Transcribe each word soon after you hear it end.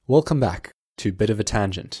Welcome back to Bit of a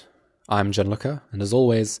Tangent. I'm Gianluca, and as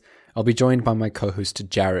always, I'll be joined by my co-host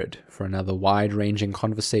Jared for another wide-ranging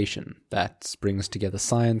conversation that brings together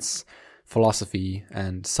science, philosophy,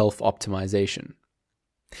 and self-optimization.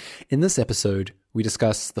 In this episode, we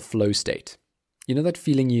discuss the flow state. You know that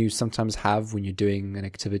feeling you sometimes have when you're doing an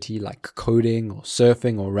activity like coding or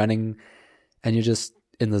surfing or running, and you're just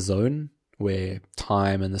in the zone where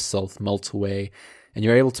time and the self melt away, and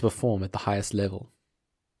you're able to perform at the highest level?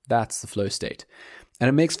 That's the flow state, and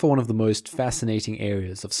it makes for one of the most fascinating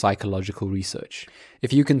areas of psychological research.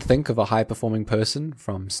 If you can think of a high-performing person,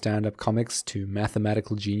 from stand-up comics to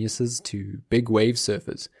mathematical geniuses to big wave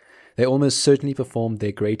surfers, they almost certainly performed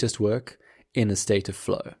their greatest work in a state of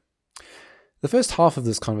flow. The first half of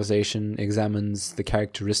this conversation examines the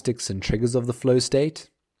characteristics and triggers of the flow state,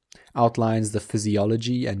 outlines the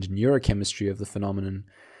physiology and neurochemistry of the phenomenon,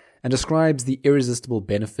 and describes the irresistible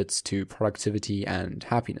benefits to productivity and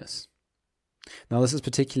happiness. Now, this is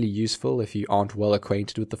particularly useful if you aren't well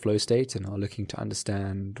acquainted with the flow state and are looking to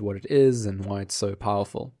understand what it is and why it's so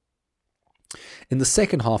powerful. In the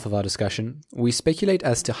second half of our discussion, we speculate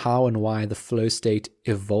as to how and why the flow state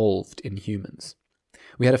evolved in humans.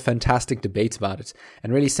 We had a fantastic debate about it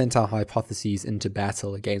and really sent our hypotheses into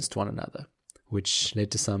battle against one another, which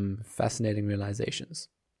led to some fascinating realizations.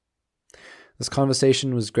 This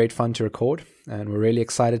conversation was great fun to record, and we're really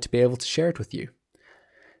excited to be able to share it with you.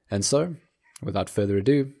 And so, without further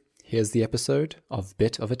ado, here's the episode of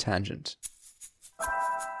Bit of a Tangent.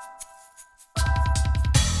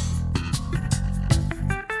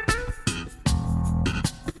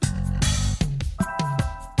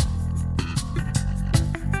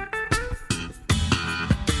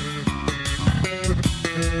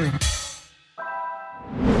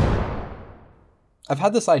 I've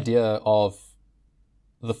had this idea of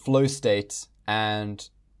the flow state and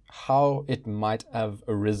how it might have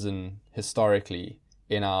arisen historically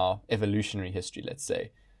in our evolutionary history, let's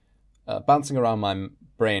say, bouncing around my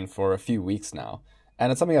brain for a few weeks now.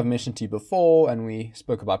 And it's something I've mentioned to you before and we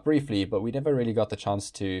spoke about briefly, but we never really got the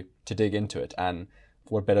chance to dig into it. And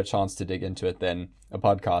what better chance to dig into it than a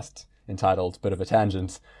podcast entitled Bit of a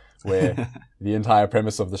Tangent, where the entire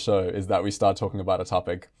premise of the show is that we start talking about a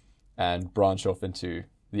topic and branch off into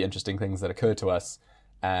the interesting things that occur to us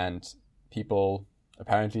and people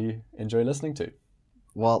apparently enjoy listening to.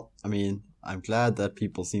 Well, I mean, I'm glad that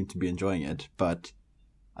people seem to be enjoying it, but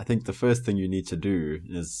I think the first thing you need to do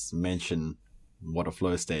is mention what a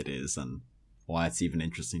flow state is and why it's even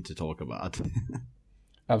interesting to talk about.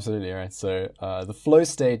 Absolutely, right. So the flow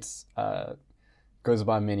state goes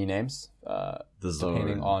by many names,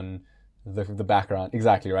 depending on the background.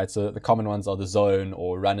 Exactly, right. So the common ones are the zone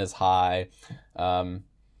or runner's high.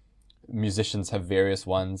 Musicians have various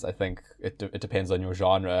ones. I think it depends on your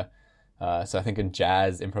genre. So I think in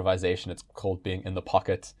jazz improvisation, it's called being in the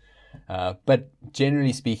pocket. But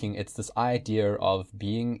generally speaking, it's this idea of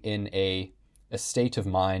being in a state of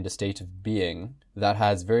mind, a state of being that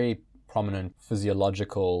has very prominent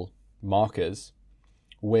physiological markers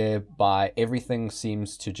whereby everything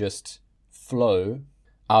seems to just flow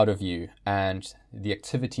out of you, and the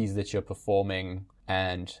activities that you're performing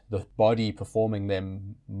and the body performing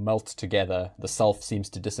them melt together. The self seems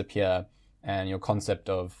to disappear, and your concept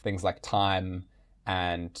of things like time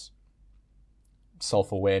and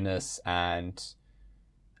self-awareness and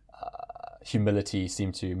humility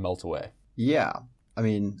seem to melt away. Yeah, I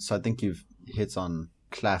mean, so I think you've hit on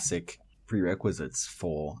classic prerequisites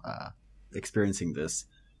for experiencing this,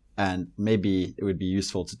 and maybe it would be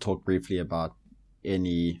useful to talk briefly about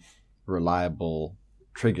any reliable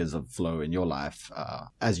triggers of flow in your life.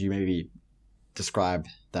 As you maybe describe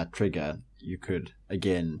that trigger, you could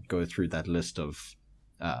again go through that list of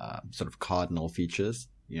sort of cardinal features,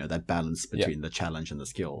 that balance between the challenge and the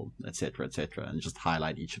skill, etc., and just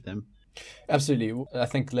highlight each of them. Absolutely. I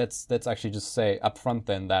think let's actually just say up front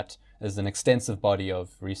then that there's an extensive body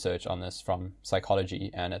of research on this from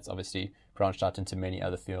psychology, and it's obviously branched out into many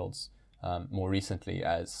other fields more recently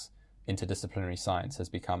as interdisciplinary science has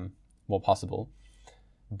become more possible.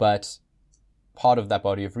 But part of that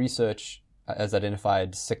body of research has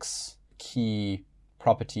identified 6 key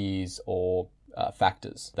properties or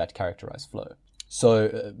factors that characterize flow.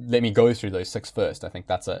 So let me go through those 6 first. I think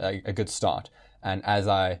that's a good start. And as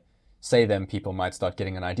I say them, people might start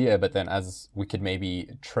getting an idea, but then as we could maybe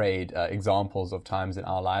trade examples of times in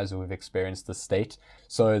our lives where we've experienced this state.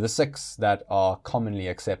 So the 6 that are commonly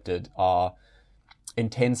accepted are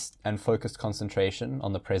intense and focused concentration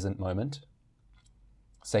on the present moment.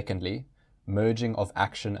 Secondly, merging of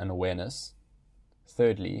action and awareness.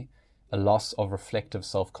 Thirdly, a loss of reflective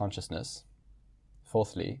self-consciousness.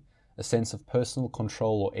 Fourthly, a sense of personal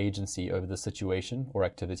control or agency over the situation or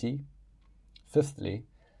activity. Fifthly,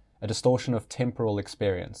 a distortion of temporal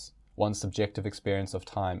experience. One's subjective experience of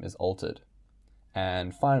time is altered.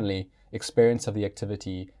 And finally, experience of the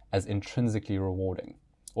activity as intrinsically rewarding,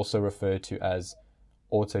 also referred to as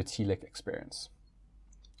autotelic experience.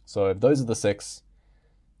 So those are the 6.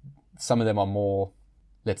 Some of them are more,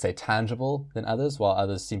 let's say, tangible than others, while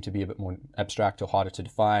others seem to be a bit more abstract or harder to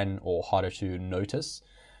define or harder to notice.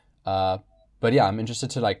 But yeah, I'm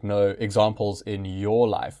interested to know examples in your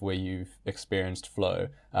life where you've experienced flow,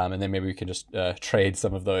 and then maybe we can just trade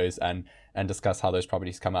some of those and discuss how those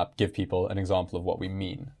properties come up, give people an example of what we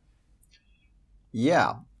mean.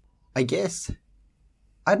 Yeah, I guess,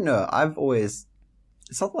 I don't know,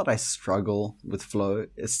 it's not that I struggle with flow,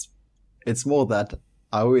 it's more that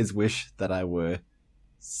I always wish that I were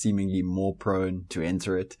seemingly more prone to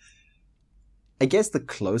enter it. I guess the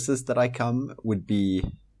closest that I come would be,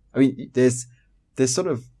 there's sort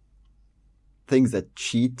of things that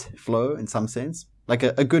cheat flow in some sense. Like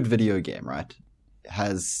a good video game, right,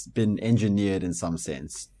 has been engineered in some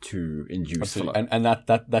sense to induce Absolutely. flow. And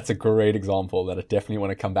that's a great example that I definitely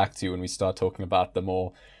want to come back to when we start talking about the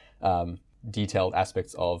more detailed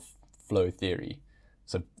aspects of flow theory.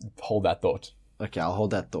 So hold that thought. Okay, I'll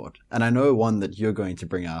hold that thought. And I know one that you're going to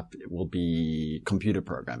bring up will be computer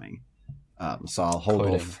programming. So I'll hold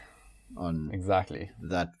Coding. off on Exactly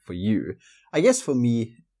that for you. I guess for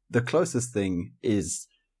me, the closest thing is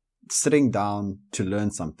sitting down to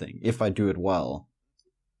learn something. If I do it well,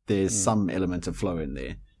 there's some element of flow in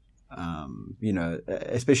there.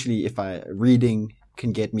 Especially if reading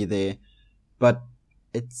can get me there, but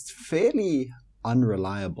it's fairly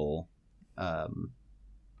unreliable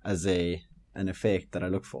as an effect that I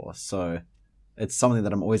look for. So it's something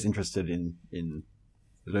that I'm always interested in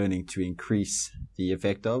learning to increase the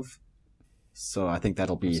effect of. So I think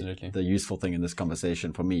that'll be Absolutely. The useful thing in this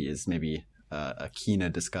conversation for me, is maybe a keener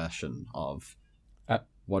discussion of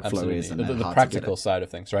what flow Absolutely. is and the how practical to get it. side of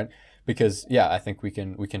things, right? Because I think we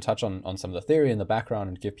can touch on some of the theory in the background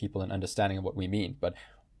and give people an understanding of what we mean. But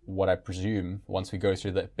what I presume, once we go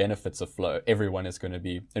through the benefits of flow, everyone is going to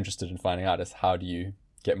be interested in finding out is, how do you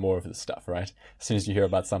get more of this stuff, right? As soon as you hear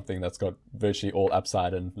about something that's got virtually all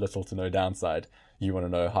upside and little to no downside, you want to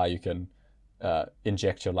know how you can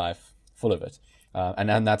inject your life full of it.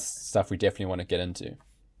 And that's stuff we definitely want to get into.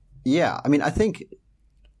 Yeah, I think,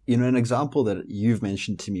 an example that you've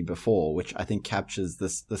mentioned to me before, which I think captures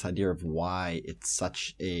this idea of why it's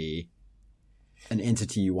such an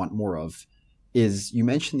entity you want more of, is you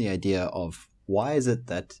mentioned the idea of why is it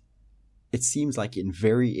that it seems like in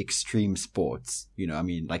very extreme sports,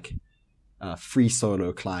 like free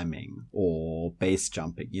solo climbing or base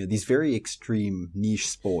jumping, these very extreme niche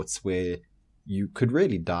sports where you could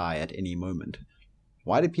really die at any moment.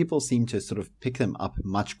 Why do people seem to sort of pick them up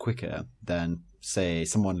much quicker than, say,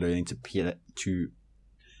 someone learning to play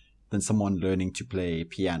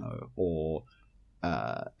piano or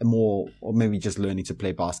maybe just learning to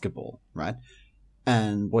play basketball, right?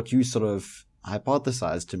 And what you sort of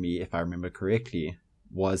hypothesized to me, if I remember correctly,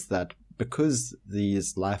 was that because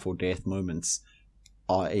these life or death moments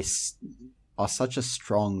are such a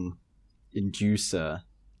strong inducer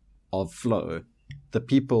of flow, the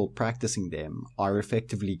people practicing them are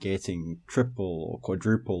effectively getting triple or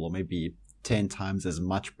quadruple or maybe 10 times as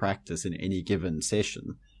much practice in any given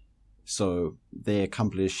session. So they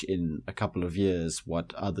accomplish in a couple of years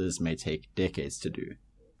what others may take decades to do.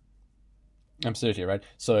 Absolutely, right?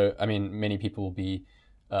 So, many people will be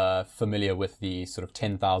familiar with the sort of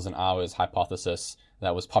 10,000 hours hypothesis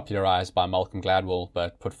that was popularized by Malcolm Gladwell,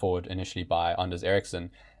 but put forward initially by Anders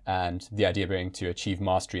Ericsson. And the idea being, to achieve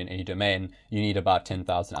mastery in any domain, you need about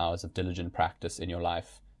 10,000 hours of diligent practice in your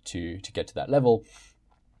life to get to that level.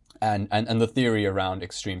 And the theory around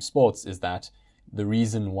extreme sports is that the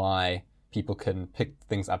reason why people can pick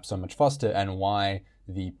things up so much faster and why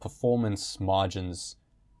the performance margins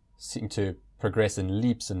seem to progress in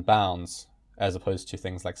leaps and bounds, as opposed to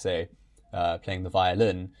things like, say, playing the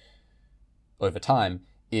violin over time,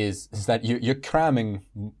 is that you're cramming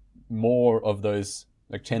more of those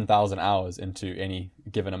 10,000 hours into any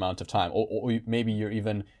given amount of time, or maybe you're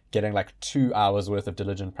even getting 2 hours worth of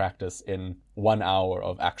diligent practice in 1 hour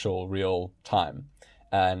of actual real time,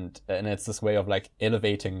 and it's this way of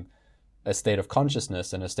elevating a state of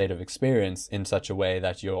consciousness and a state of experience in such a way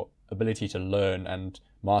that your ability to learn and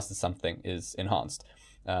master something is enhanced.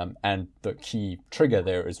 And the key trigger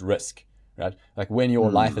there is risk, right? When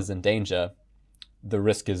your life is in danger, the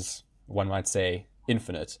risk is, one might say,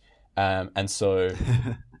 infinite. And so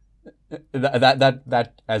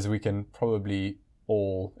that, as we can probably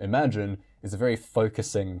all imagine, is a very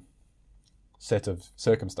focusing set of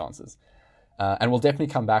circumstances. And we'll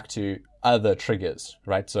definitely come back to other triggers,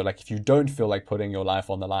 right? So like if you don't feel like putting your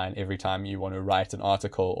life on the line every time you want to write an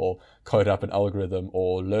article or code up an algorithm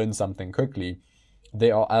or learn something quickly,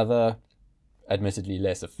 there are other, admittedly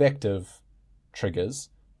less effective triggers,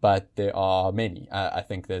 but there are many. I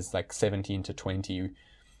think there's like 17 to 20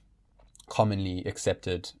 commonly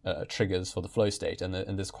accepted triggers for the flow state. And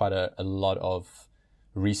there's quite a lot of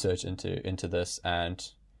research into this,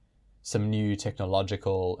 and some new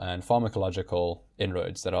technological and pharmacological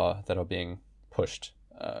inroads that are being pushed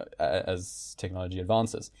as technology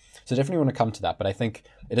advances. So definitely want to come to that, but I think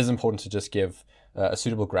it is important to just give a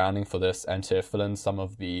suitable grounding for this and to fill in some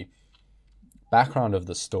of the background of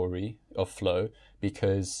the story of flow,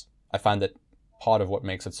 because I find that part of what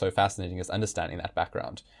makes it so fascinating is understanding that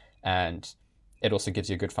background, and it also gives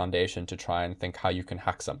you a good foundation to try and think how you can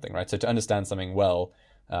hack something, right? So to understand something well,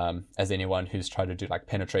 as anyone who's tried to do like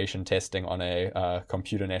penetration testing on a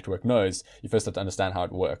computer network knows, you first have to understand how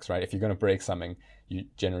it works, right? If you're going to break something, you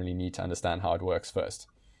generally need to understand how it works first.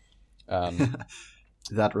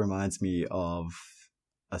 That reminds me of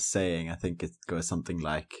a saying. I think it goes something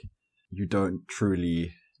like, you don't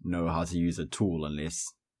truly know how to use a tool unless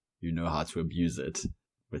you know how to abuse it,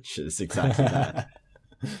 which is exactly that.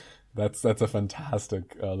 That's a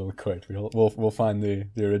fantastic little quote. We'll find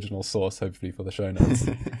the original source hopefully for the show notes,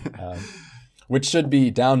 which should be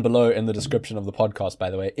down below in the description of the podcast. By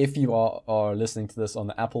the way, if you are listening to this on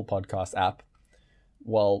the Apple Podcast app,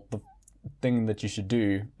 well, the thing that you should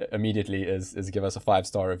do immediately is give us a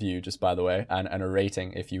 5-star review, just by the way, and a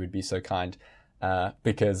rating if you would be so kind,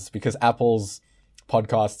 because Apple's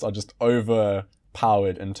podcasts are just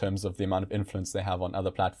overpowered in terms of the amount of influence they have on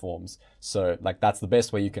other platforms. So like that's the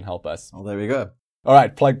best way you can help us. Well, there we go. All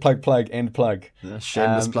right, plug, end plug.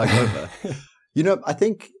 Shameless plug over. You know, I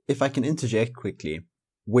think if I can interject quickly,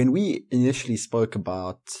 when we initially spoke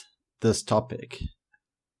about this topic,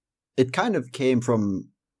 it kind of came from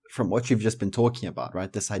what you've just been talking about,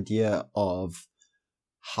 right? This idea of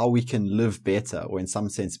how we can live better, or in some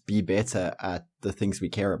sense be better at the things we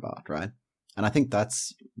care about, right? And I think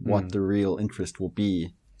that's what the real interest will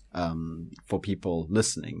be for people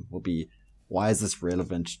listening, will be, why is this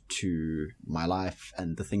relevant to my life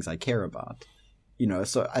and the things I care about? You know,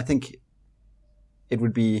 so I think it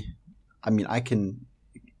would be, I mean, I can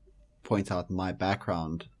point out my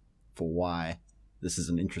background for why this is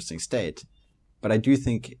an interesting state, but I do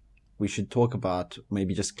think we should talk about,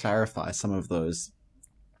 maybe just clarify some of those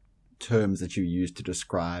terms that you use to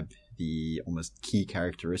describe the almost key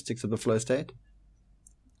characteristics of the flow state.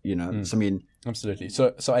 You know, so I mean, absolutely.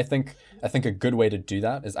 So I think a good way to do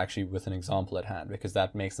that is actually with an example at hand, because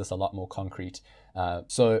that makes this a lot more concrete.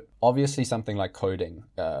 So obviously something like coding,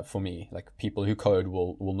 for me, like people who code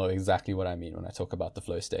will know exactly what I mean when I talk about the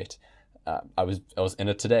flow state. I was in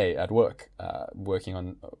it today at work, working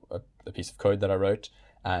on a piece of code that I wrote,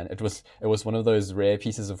 and it was one of those rare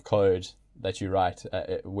pieces of code that you write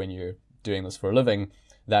when you're doing this for a living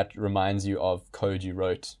that reminds you of code you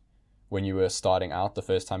wrote when you were starting out, the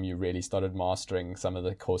first time you really started mastering some of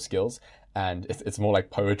the core skills. And it's more like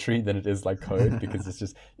poetry than it is like code, because it's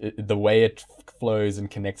just the way it flows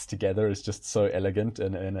and connects together is just so elegant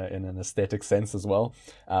in an aesthetic sense as well.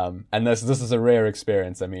 And this is a rare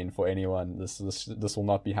experience. I mean, for anyone, this will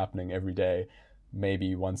not be happening every day,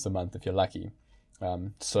 maybe once a month if you're lucky.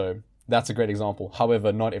 So that's a great example.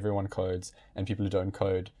 However, not everyone codes, and people who don't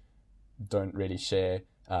code don't really share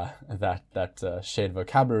that shared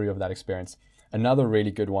vocabulary of that experience. Another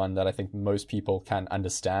really good one that I think most people can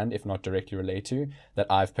understand, if not directly relate to, that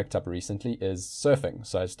I've picked up recently is surfing.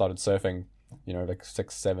 So I started surfing, like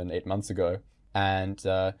 6, 7, 8 months ago. And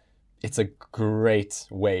it's a great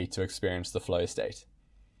way to experience the flow state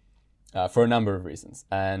for a number of reasons.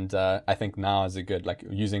 And I think now is a good, like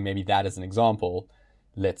using maybe that as an example,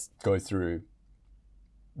 let's go through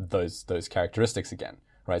those characteristics again,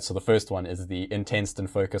 right? So the first one is the intense and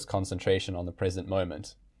focused concentration on the present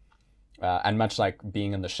moment. And much like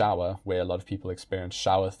being in the shower, where a lot of people experience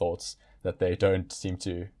shower thoughts that they don't seem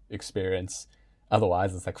to experience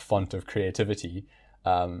otherwise, it's like font of creativity.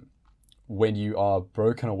 When you are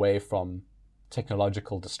broken away from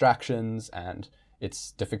technological distractions and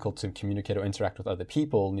it's difficult to communicate or interact with other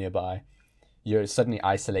people nearby, you're suddenly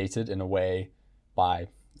isolated in a way by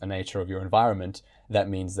the nature of your environment. That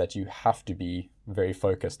means that you have to be very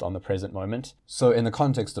focused on the present moment. So in the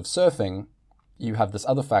context of surfing, you have this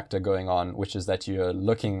other factor going on, which is that you're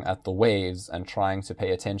looking at the waves and trying to pay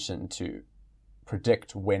attention to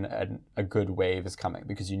predict when a good wave is coming,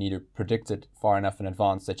 because you need to predict it far enough in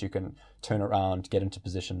advance that you can turn around, get into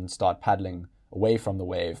position, and start paddling away from the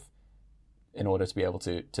wave in order to be able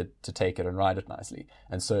to take it and ride it nicely.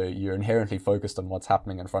 And so you're inherently focused on what's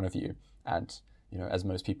happening in front of you. And, as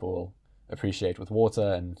most people appreciate with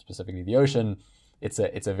water and specifically the ocean, it's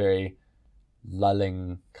a very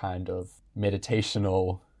lulling kind of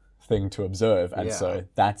meditational thing to observe. And so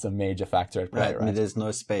that's a major factor at play, right? I mean, there's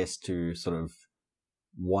no space to sort of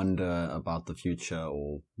wonder about the future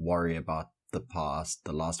or worry about the past,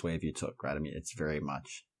 the last wave you took, right? I mean, it's very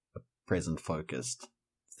much a present focused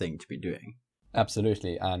thing to be doing.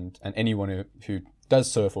 Absolutely. And anyone who does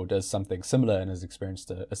surf or does something similar and has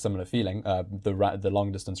experienced a similar feeling, the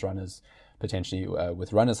long distance runners potentially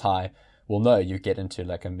with runner's high will know you get into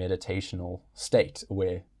like a meditational state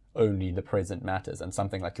where only the present matters, and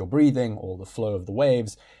something like your breathing or the flow of the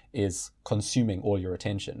waves is consuming all your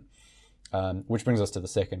attention. Which brings us to the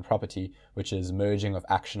second property, which is merging of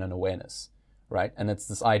action and awareness, right? And it's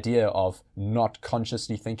this idea of not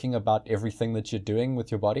consciously thinking about everything that you're doing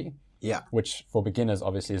with your body. Yeah. Which for beginners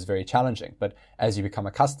obviously is very challenging. But as you become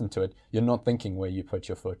accustomed to it, you're not thinking where you put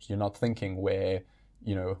your foot. You're not thinking where,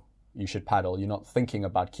 you should paddle. You're not thinking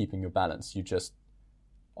about keeping your balance. You just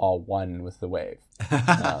are one with the wave.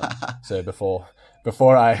 So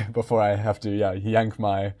before I have to yank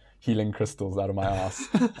my healing crystals out of my ass,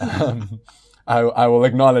 I will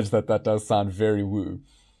acknowledge that does sound very woo.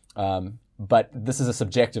 But this is a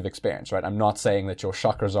subjective experience, right? I'm not saying that your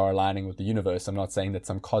chakras are aligning with the universe. I'm not saying that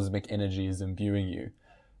some cosmic energy is imbuing you,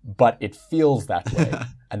 but it feels that way.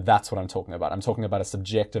 And that's what I'm talking about. I'm talking about a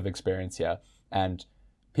subjective experience here. And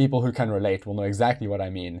people who can relate will know exactly what I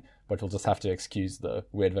mean, but we'll just have to excuse the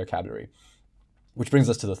weird vocabulary. Which brings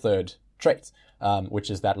us to the third trait, which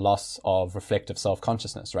is that loss of reflective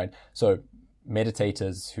self-consciousness, right? So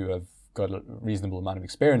meditators who have got a reasonable amount of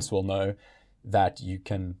experience will know that you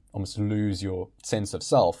can almost lose your sense of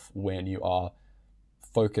self when you are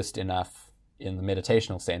focused enough in the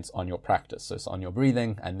meditational sense on your practice. So it's on your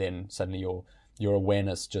breathing, and then suddenly your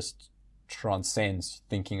awareness just transcends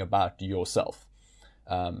thinking about yourself.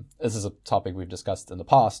 This is a topic we've discussed in the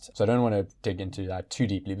past, so I don't want to dig into that too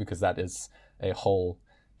deeply because that is a whole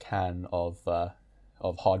can of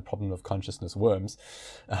hard problem of consciousness worms.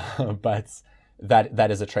 But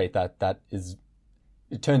that is a trait that is,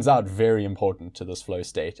 it turns out, very important to this flow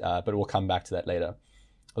state, but we'll come back to that later.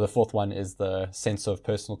 The fourth one is the sense of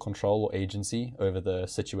personal control or agency over the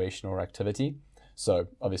situation or activity. So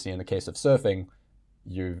obviously in the case of surfing,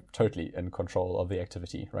 you're totally in control of the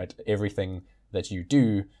activity, right? Everything that you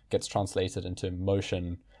do gets translated into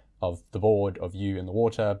motion of the board, of you in the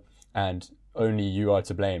water, and only you are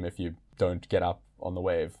to blame if you don't get up on the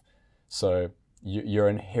wave. So you're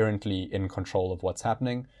inherently in control of what's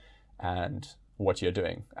happening and what you're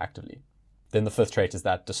doing actively. Then the fifth trait is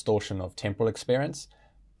that distortion of temporal experience,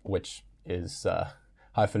 which is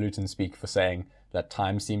highfalutin speak for saying that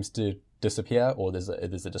time seems to disappear, or there's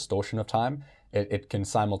a distortion of time. It can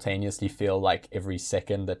simultaneously feel like every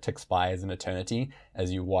second that ticks by is an eternity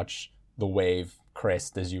as you watch the wave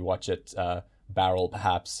crest, as you watch it barrel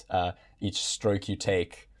perhaps. Each stroke you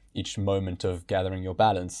take, each moment of gathering your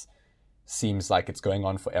balance seems like it's going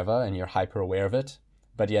on forever and you're hyper aware of it.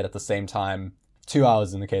 But yet at the same time, 2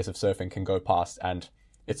 hours in the case of surfing can go past, and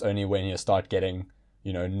it's only when you start getting,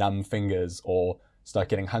 numb fingers or start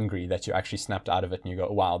getting hungry that you actually snapped out of it and you go,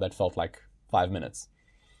 wow, that felt like 5 minutes.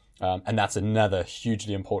 And that's another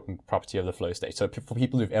hugely important property of the flow state. So for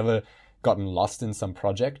people who've ever gotten lost in some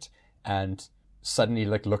project and suddenly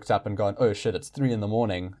looked up and gone, oh shit, it's 3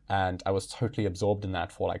 a.m. and I was totally absorbed in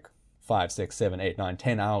that for 5, 6, 7, 8, 9,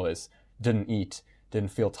 10 hours, didn't eat,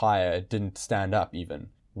 didn't feel tired, didn't stand up even,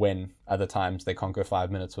 when other times they can't go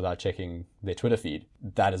 5 minutes without checking their Twitter feed.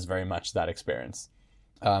 That is very much that experience.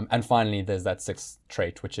 And finally, there's that sixth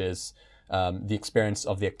trait, which is the experience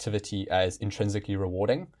of the activity as intrinsically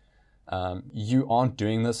rewarding. You aren't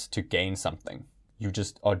doing this to gain something. You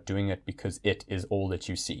just are doing it because it is all that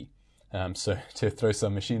you see. So to throw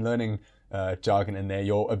some machine learning jargon in there,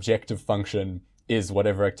 your objective function is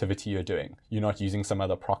whatever activity you're doing. You're not using some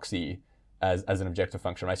other proxy as an objective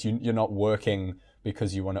function, right? So you're not working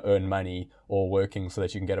because you want to earn money or working so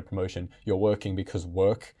that you can get a promotion. You're working because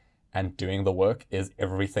work and doing the work is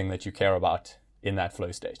everything that you care about in that flow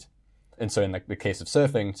state. And so in the case of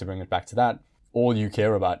surfing, to bring it back to that, all you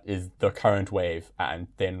care about is the current wave. And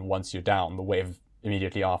then once you're down, the wave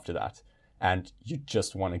immediately after that. And you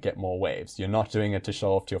just want to get more waves. You're not doing it to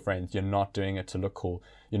show off to your friends. You're not doing it to look cool.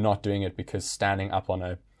 You're not doing it because standing up on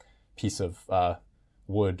a piece of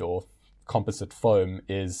wood or composite foam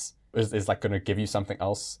is going to give you something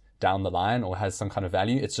else down the line or has some kind of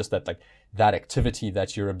value. It's just that that activity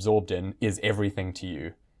that you're absorbed in is everything to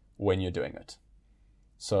you when you're doing it.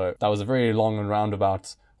 So that was a very long and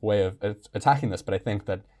roundabout way of attacking this, but I think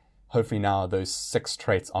that hopefully now those 6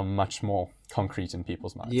 traits are much more concrete in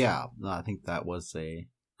people's minds. Yeah, no, I think that was a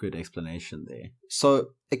good explanation there. So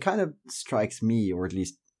it kind of strikes me, or at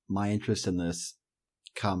least my interest in this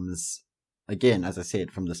comes, again, as I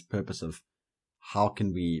said, from this purpose of how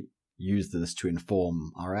can we use this to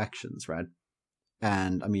inform our actions, right?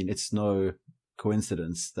 And I mean, it's no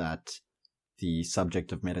coincidence that the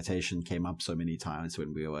subject of meditation came up so many times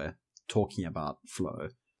when we were talking about flow.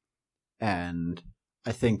 And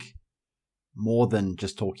I think more than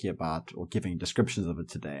just talking about or giving descriptions of it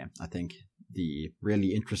today, I think the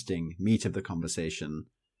really interesting meat of the conversation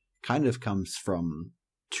kind of comes from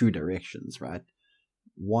 2 directions, right?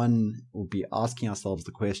 One will be asking ourselves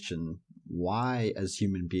the question, why as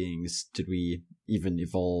human beings did we even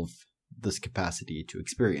evolve this capacity to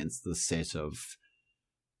experience this set of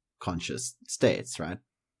conscious states, right?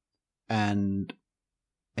 And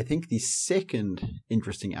I think the second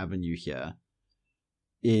interesting avenue here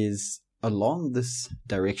is along this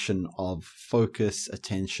direction of focus,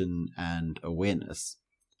 attention, and awareness.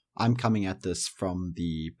 I'm coming at this from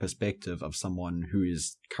the perspective of someone who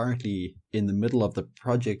is currently in the middle of the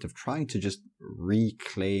project of trying to just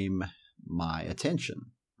reclaim my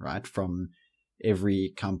attention, right? From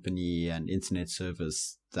every company and internet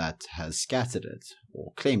service that has scattered it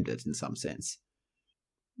or claimed it in some sense.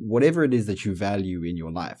 Whatever it is that you value in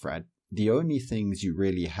your life, right? The only things you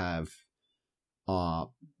really have are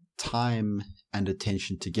time and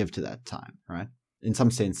attention to give to that time, right? In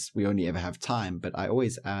some sense, we only ever have time, but I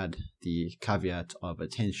always add the caveat of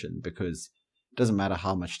attention, because it doesn't matter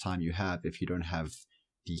how much time you have if you don't have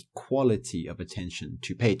the quality of attention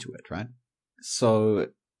to pay to it, right? So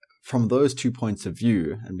from those 2 points of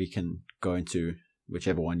view, and we can go into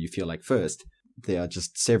whichever one you feel like first, there are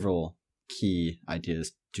just several key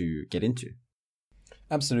ideas to get into.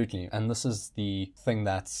 Absolutely. And this is the thing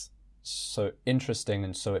that's so interesting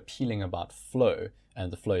and so appealing about flow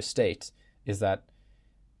and the flow state, is that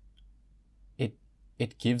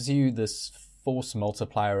it gives you this force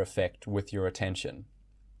multiplier effect with your attention,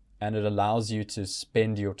 and it allows you to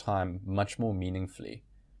spend your time much more meaningfully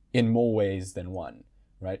in more ways than one,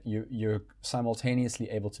 right? You're simultaneously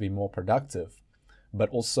able to be more productive, but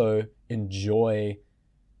also enjoy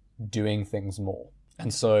doing things more.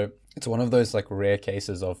 And so it's one of those like rare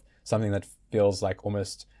cases of something that feels like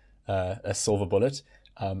almost a silver bullet,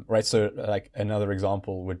 right? So like another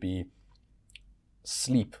example would be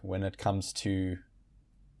sleep when it comes to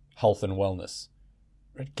health and wellness,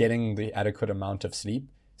 right? Getting the adequate amount of sleep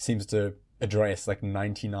seems to address like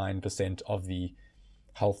 99% of the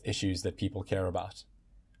health issues that people care about,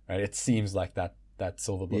 right? It seems like that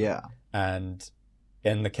silver bullet. Yeah. And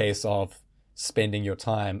in the case of spending your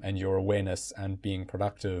time and your awareness and being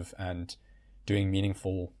productive and doing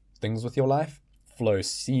meaningful things with your life, flow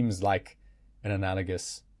seems like an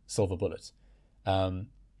analogous silver bullet.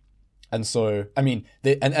 And so, I mean,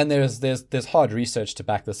 there's hard research to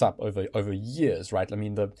back this up over years, right? I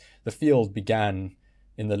mean, the field began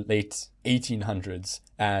in the late 1800s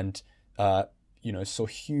and, saw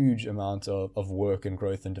huge amount of work and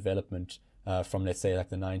growth and development from, let's say, like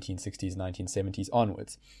the 1960s, 1970s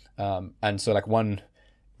onwards. And so, like, one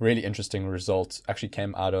really interesting result actually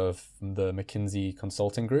came out of the McKinsey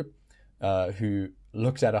Consulting Group, who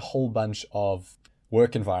looked at a whole bunch of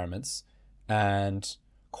work environments and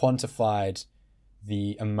quantified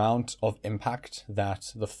the amount of impact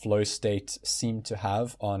that the flow state seemed to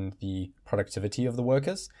have on the productivity of the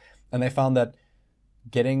workers. And they found that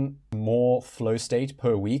getting more flow state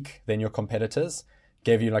per week than your competitors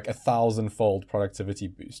gave you like 1,000-fold productivity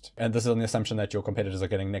boost. And this is on the assumption that your competitors are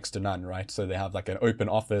getting next to none, right? So they have like an open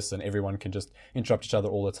office and everyone can just interrupt each other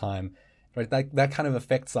all the time, right? That kind of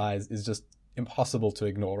effect size is just impossible to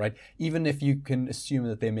ignore, right? Even if you can assume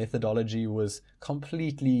that their methodology was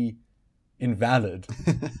completely invalid,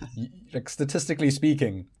 like statistically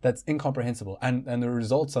speaking, that's incomprehensible. And the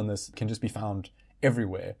results on this can just be found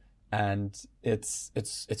everywhere. And it's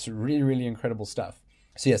really, really incredible stuff.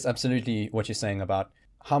 So yes, absolutely what you're saying about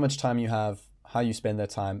how much time you have, how you spend that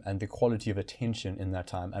time, and the quality of attention in that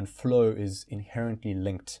time. And flow is inherently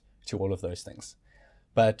linked to all of those things.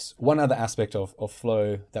 But one other aspect of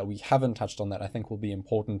flow that we haven't touched on that I think will be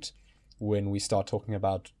important when we start talking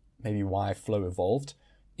about maybe why flow evolved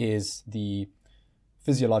is the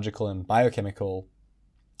physiological and biochemical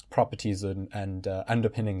properties and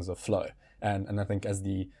underpinnings of flow. And I think as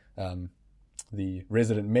the the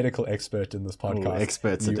resident medical expert in this podcast. Oh,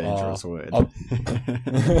 expert's a dangerous word.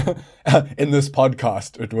 In this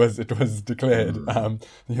podcast, it was declared.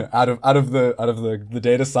 Out of the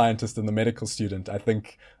data scientist and the medical student, I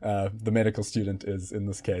think the medical student is in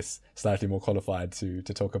this case slightly more qualified to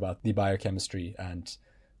talk about the biochemistry and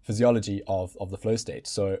physiology of the flow state.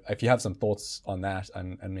 So if you have some thoughts on that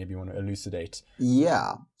and maybe want to elucidate.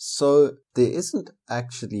 Yeah. So there isn't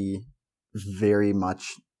actually very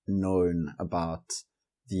much known about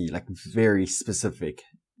the very specific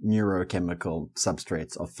neurochemical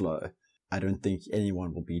substrates of flow. I don't think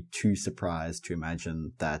anyone will be too surprised to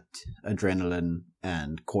imagine that adrenaline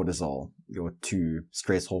and cortisol, your two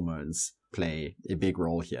stress hormones, play a big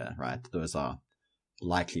role here, right? Those are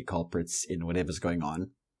likely culprits in whatever's going on.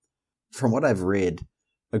 From what I've read,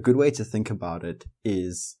 a good way to think about it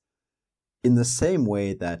is in the same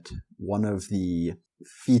way that one of the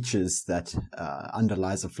features that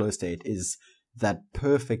underlies a flow state is that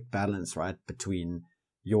perfect balance, right, between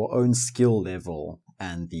your own skill level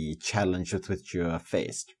and the challenge with which you're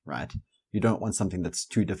faced, right? You don't want something that's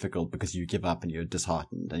too difficult because you give up and you're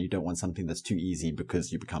disheartened, and you don't want something that's too easy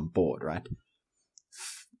because you become bored, right?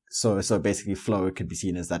 So basically flow could be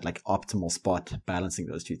seen as that optimal spot balancing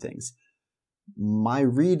those two things. My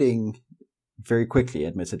reading, very quickly,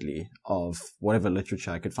 admittedly, of whatever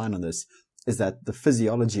literature I could find on this is that the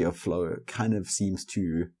physiology of flow kind of seems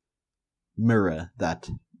to mirror that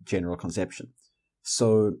general conception.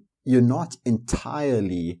 So you're not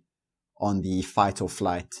entirely on the fight or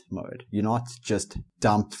flight mode. You're not just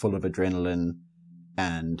dumped full of adrenaline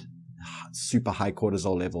and super high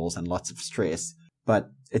cortisol levels and lots of stress, but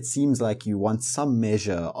it seems like you want some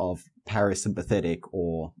measure of parasympathetic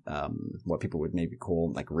or what people would maybe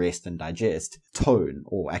call rest and digest tone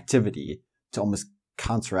or activity to almost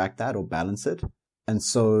counteract that or balance it. And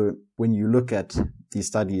so when you look at these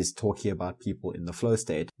studies talking about people in the flow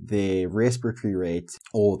state, their respiratory rate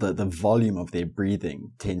or the volume of their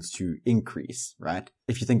breathing tends to increase, right?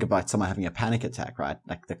 If you think about someone having a panic attack, right?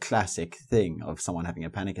 The classic thing of someone having a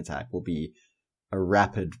panic attack will be a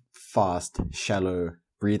rapid, fast, shallow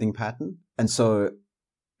breathing pattern. And so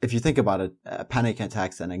if you think about it, panic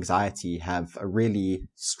attacks and anxiety have a really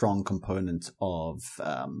strong component of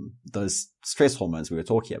those stress hormones we were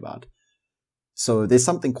talking about. So there's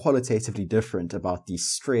something qualitatively different about the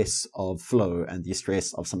stress of flow and the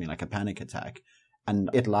stress of something like a panic attack. And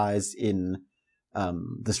it lies in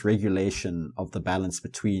this regulation of the balance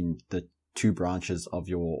between the two branches of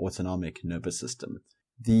your autonomic nervous system.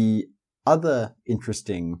 The other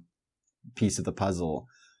interesting piece of the puzzle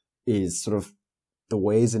is sort of the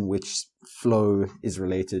ways in which flow is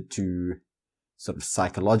related to sort of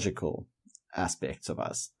psychological aspects of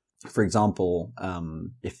us. For example,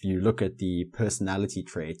 if you look at the personality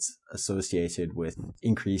traits associated with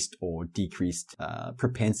increased or decreased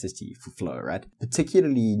propensity for flow, right?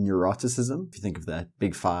 Particularly neuroticism, if you think of that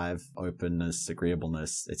big five, openness,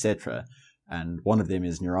 agreeableness, etc. And one of them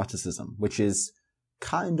is neuroticism, which is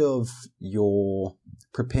kind of your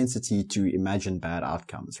propensity to imagine bad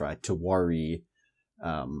outcomes, right? To worry,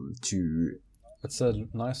 It's a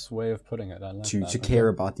nice way of putting it. I like that. To care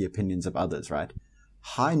about the opinions of others, right?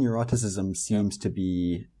 High neuroticism seems to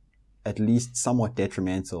be at least somewhat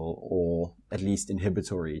detrimental or at least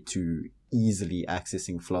inhibitory to easily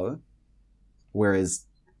accessing flow, whereas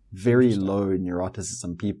very low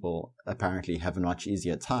neuroticism people apparently have a much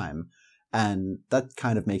easier time. And that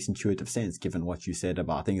kind of makes intuitive sense given what you said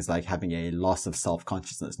about things like having a loss of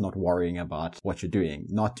self-consciousness, not worrying about what you're doing,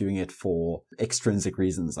 not doing it for extrinsic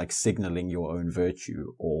reasons like signaling your own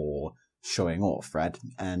virtue or showing off, right?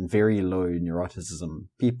 And very low neuroticism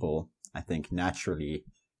people, I think, naturally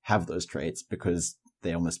have those traits because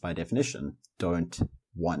they almost by definition don't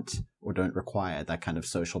want or don't require that kind of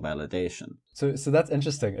social validation. So that's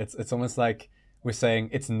interesting. It's almost like we're saying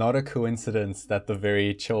it's not a coincidence that the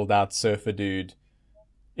very chilled out surfer dude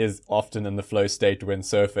is often in the flow state when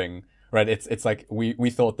surfing, right? It's like we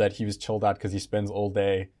thought that he was chilled out because he spends all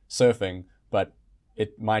day surfing, but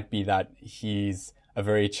it might be that he's a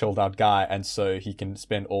very chilled out guy, and so he can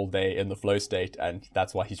spend all day in the flow state, and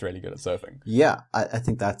that's why he's really good at surfing. Yeah, I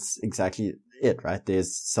think that's exactly it, right?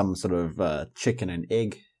 There's some sort of chicken and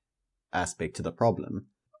egg aspect to the problem.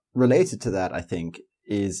 Related to that, I think,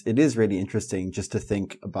 it is really interesting just to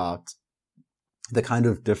think about the kind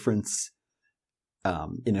of difference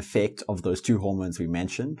in effect of those two hormones we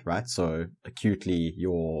mentioned, right? So acutely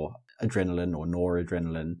your adrenaline or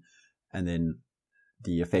noradrenaline, and then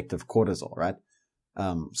the effect of cortisol, right?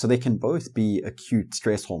 So they can both be acute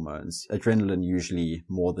stress hormones, adrenaline usually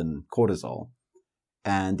more than cortisol.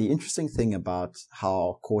 And the interesting thing about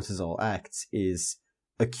how cortisol acts is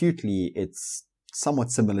acutely, it's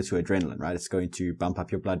somewhat similar to adrenaline, right? It's going to bump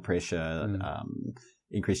up your blood pressure,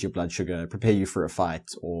 increase your blood sugar, prepare you for a fight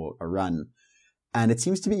or a run. And it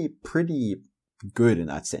seems to be pretty good in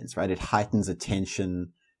that sense, right? It heightens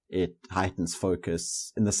attention. It heightens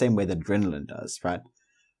focus in the same way that adrenaline does, right?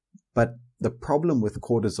 But the problem with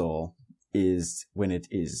cortisol is when it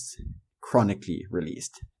is chronically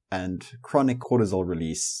released. And chronic cortisol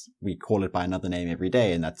release, we call it by another name every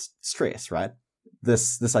day, and that's stress, right?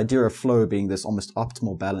 This idea of flow being this almost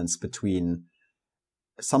optimal balance between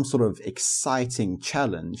some sort of exciting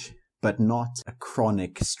challenge, but not a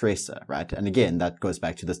chronic stressor, right? And again, that goes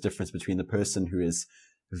back to this difference between the person who is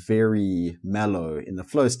very mellow in the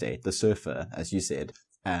flow state, the surfer, as you said,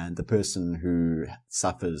 and the person who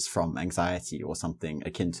suffers from anxiety or something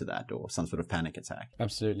akin to that, or some sort of panic attack.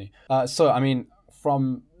 Absolutely. So, I mean,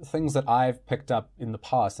 from things that I've picked up in the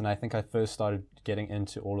past, and I think I first started getting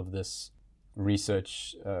into all of this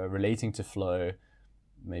research relating to flow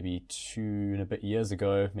maybe 2 and a bit years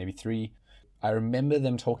ago, maybe 3. I remember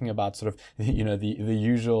them talking about sort of, the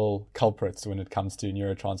usual culprits when it comes to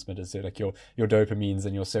neurotransmitters, so like your dopamines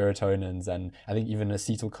and your serotonins, and I think even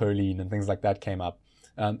acetylcholine and things like that came up.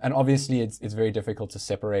 And obviously it's very difficult to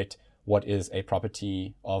separate what is a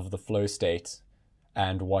property of the flow state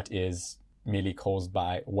and what is merely caused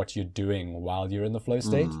by what you're doing while you're in the flow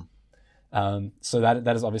state. So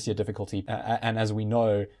that is obviously a difficulty. And as we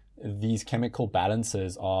know, these chemical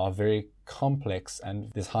balances are very complex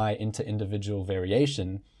and there's high inter-individual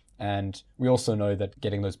variation. And we also know that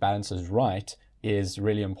getting those balances right is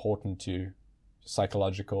really important to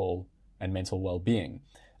psychological and mental well-being.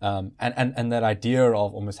 And that idea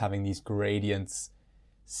of almost having these gradients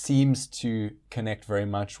seems to connect very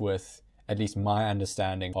much with at least my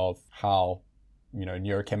understanding of how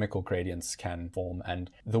neurochemical gradients can form,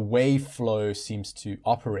 and the way flow seems to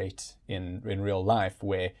operate in real life,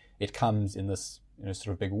 where it comes in this sort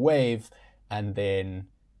of big wave and then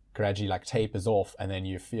gradually like tapers off, and then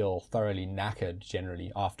you feel thoroughly knackered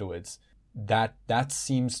generally afterwards. That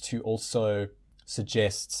seems to also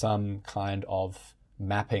suggest some kind of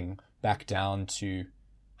mapping back down to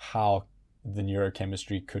how the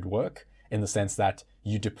neurochemistry could work, in the sense that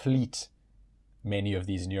you deplete many of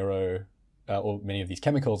these or many of these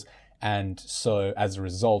chemicals, and so as a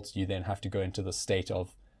result you then have to go into the state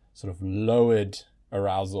of sort of lowered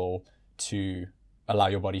arousal to allow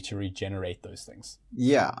your body to regenerate those things.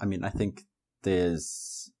 Yeah, I mean, I think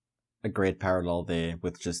there's a great parallel there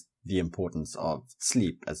with just the importance of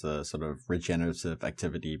sleep as a sort of regenerative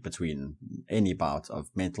activity between any bout of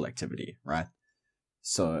mental activity, right?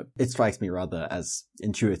 So it strikes me rather as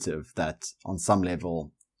intuitive that on some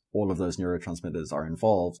level all of those neurotransmitters are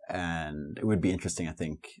involved, and it would be interesting, I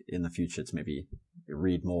think, in the future to maybe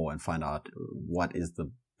read more and find out what is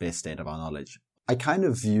the best state of our knowledge. I kind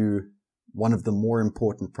of view one of the more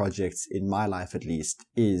important projects in my life, at least,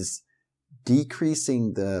 is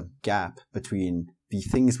decreasing the gap between the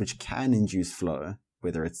things which can induce flow,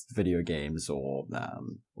 whether it's video games or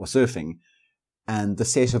surfing, and the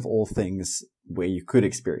set of all things where you could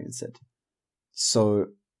experience it. So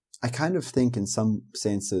I kind of think in some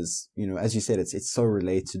senses, as you said, it's so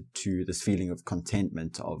related to this feeling of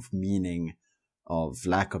contentment, of meaning, of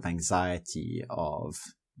lack of anxiety, of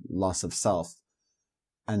loss of self.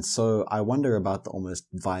 And so I wonder about the almost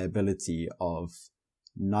viability of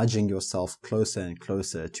nudging yourself closer and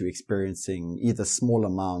closer to experiencing either small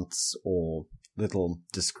amounts or little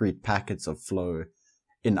discrete packets of flow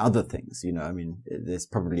in other things. I mean, there's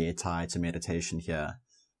probably a tie to meditation here,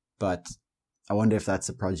 but I wonder if that's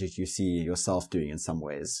a project you see yourself doing in some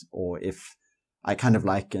ways, or if I kind of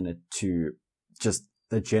liken it to just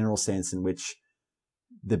the general sense in which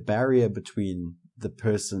the barrier between the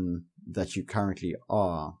person that you currently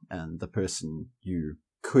are and the person you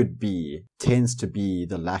could be tends to be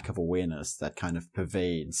the lack of awareness that kind of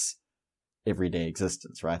pervades everyday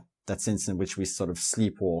existence, right? That sense in which we sort of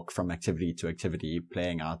sleepwalk from activity to activity,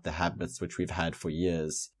 playing out the habits which we've had for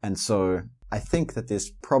years. And so I think that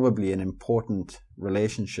there's probably an important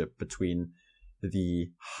relationship between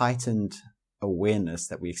the heightened awareness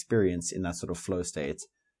that we experience in that sort of flow state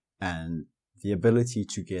and the ability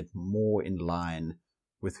to get more in line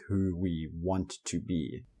with who we want to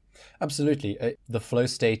be. Absolutely. The flow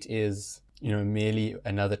state is, merely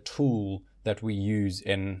another tool that we use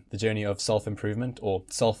in the journey of self-improvement or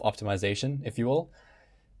self-optimization, if you will.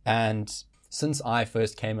 And since I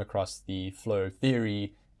first came across the flow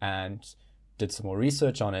theory and did some more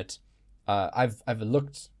research on it, I've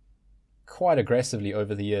looked quite aggressively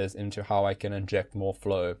over the years into how I can inject more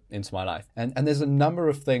flow into my life. And there's a number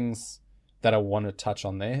of things that I want to touch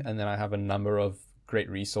on there, and then I have a number of great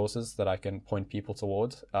resources that I can point people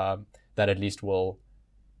towards that at least will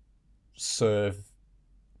serve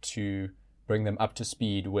to bring them up to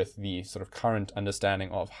speed with the sort of current understanding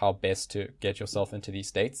of how best to get yourself into these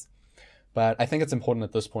states. But I think it's important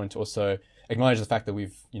at this point to also acknowledge the fact that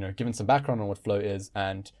we've, given some background on what flow is,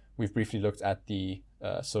 and we've briefly looked at the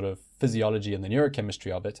sort of physiology and the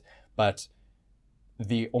neurochemistry of it. But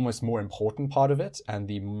the almost more important part of it, and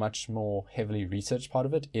the much more heavily researched part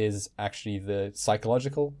of it, is actually the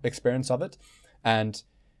psychological experience of it. And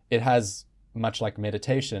it has, much like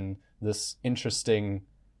meditation, this interesting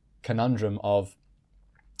conundrum of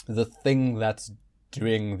the thing that's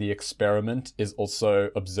doing the experiment is also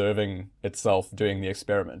observing itself doing the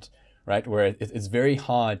experiment, right? Where it's very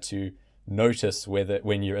hard to notice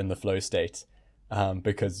when you're in the flow state,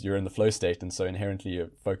 because you're in the flow state, and so inherently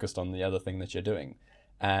you're focused on the other thing that you're doing.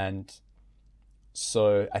 And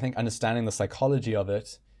so I think understanding the psychology of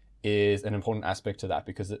it is an important aspect to that,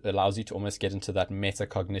 because it allows you to almost get into that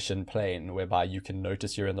metacognition plane whereby you can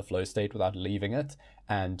notice you're in the flow state without leaving it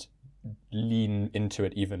and lean into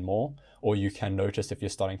it even more, or you can notice if you're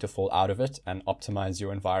starting to fall out of it and optimize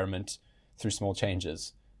your environment through small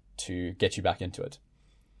changes to get you back into it.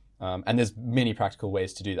 And there's many practical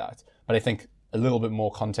ways to do that. But I think a little bit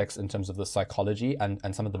more context in terms of the psychology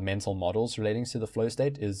and some of the mental models relating to the flow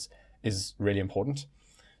state is really important.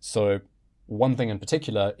 So one thing in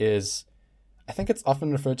particular is, I think it's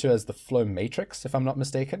often referred to as the flow matrix, if I'm not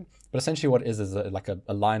mistaken. But essentially what it is like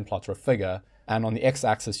a line plot or a figure. And on the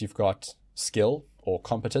x-axis, you've got skill or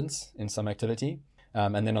competence in some activity.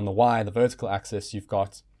 And then on the y, the vertical axis, you've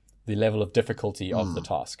got the level of difficulty of the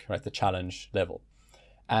task, right? The challenge level.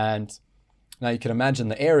 And now you can imagine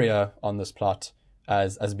the area on this plot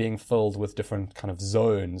as being filled with different kind of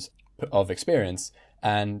zones of experience.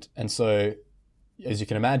 And so, as you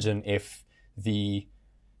can imagine, if the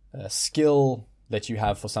skill that you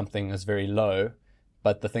have for something is very low,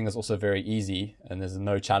 but the thing is also very easy and there's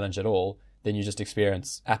no challenge at all, then you just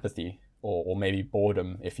experience apathy or maybe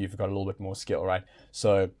boredom if you've got a little bit more skill, right?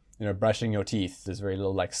 So, brushing your teeth, there's very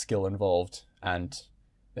little like skill involved, and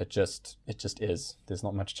it just is. There's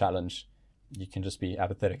not much challenge. You can just be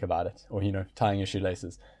apathetic about it, or, tying your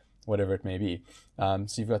shoelaces, whatever it may be. So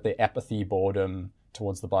you've got the apathy, boredom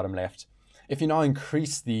towards the bottom left. If you now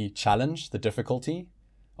increase the challenge, the difficulty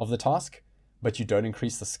of the task, but you don't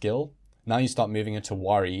increase the skill, now you start moving into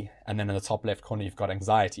worry. And then in the top left corner, you've got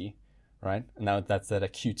anxiety, right? And now that's that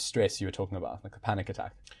acute stress you were talking about, like a panic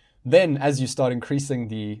attack. Then as you start increasing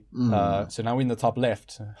so now we're in the top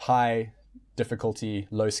left, high difficulty,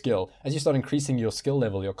 low skill. As you start increasing your skill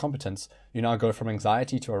level, your competence, you now go from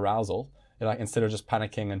anxiety to arousal. Like, instead of just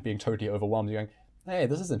panicking and being totally overwhelmed, you're going, hey,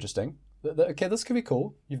 this is interesting. Okay, this could be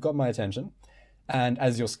cool. You've got my attention. And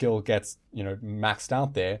as your skill gets, maxed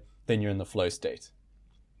out there, then you're in the flow state,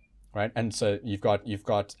 right? And so you've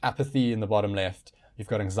got apathy in the bottom left. You've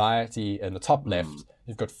got anxiety in the top left.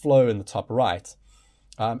 You've got flow in the top right.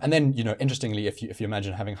 And then, interestingly, if you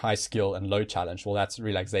imagine having high skill and low challenge, well, that's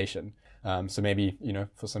relaxation. So maybe,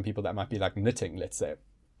 for some people that might be like knitting, let's say.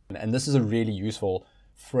 And this is a really useful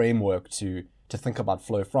framework to think about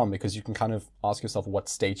flow from, because you can kind of ask yourself what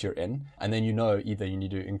state you're in. And then, either you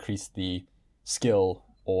need to increase the skill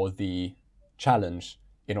or the challenge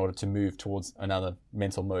in order to move towards another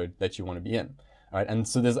mental mode that you want to be in. All right. And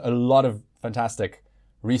so there's a lot of fantastic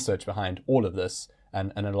research behind all of this,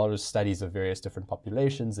 and a lot of studies of various different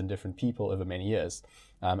populations and different people over many years.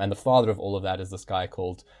 And the father of all of that is this guy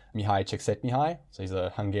called Mihaly Csikszentmihalyi. So he's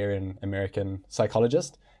a Hungarian-American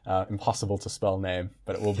psychologist. Impossible to spell name,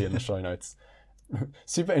 but it will be in the show notes.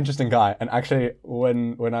 Super interesting guy. And actually,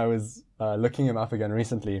 when I was looking him up again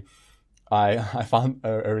recently, I found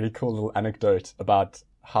a really cool little anecdote about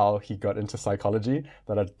how he got into psychology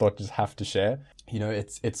that I thought just have to share.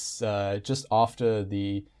 It's just after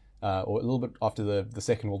or a little bit after the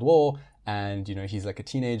Second World War, and he's like a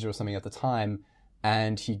teenager or something at the time,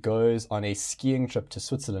 and he goes on a skiing trip to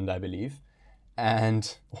Switzerland, I believe.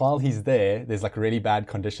 And while he's there, there's like really bad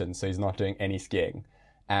conditions, so he's not doing any skiing.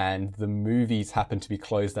 And the movies happen to be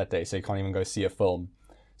closed that day, so he can't even go see a film.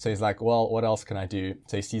 So he's like, well, what else can I do?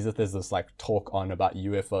 So he sees that there's this like talk on about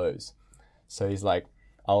UFOs. So he's like,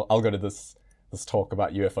 I'll go to this talk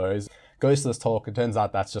about UFOs. Goes to this talk, it turns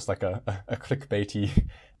out that's just like a clickbaity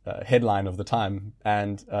headline of the time.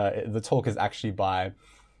 And the talk is actually by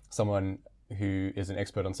someone who is an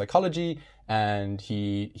expert on psychology, and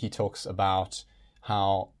he talks about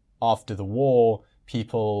how after the war,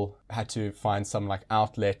 people had to find some like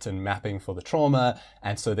outlet and mapping for the trauma.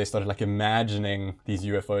 And so they started like imagining these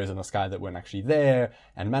UFOs in the sky that weren't actually there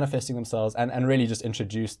and manifesting themselves, and really just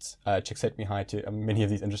introduced Csikszentmihalyi to many of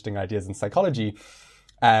these interesting ideas in psychology.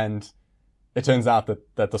 And it turns out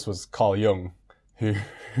that this was Carl Jung who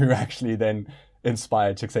actually then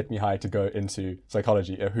inspired Csikszentmihalyi to go into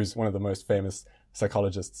psychology, who's one of the most famous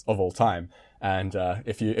psychologists of all time. And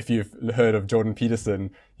if you've heard of Jordan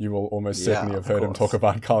Peterson, you will almost certainly have heard him talk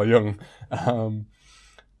about Carl Jung.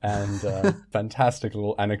 Fantastic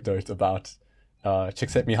little anecdote about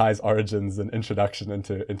Csikszentmihalyi's origins and introduction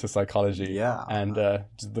into psychology. Yeah. And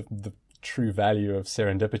the true value of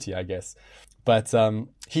serendipity, I guess. But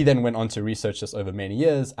he then went on to research this over many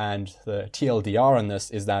years, and the TLDR on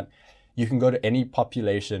this is that you can go to any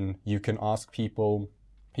population, you can ask people,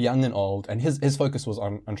 young and old, and his focus was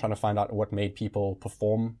on trying to find out what made people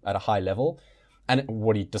perform at a high level. And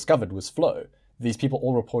what he discovered was flow. These people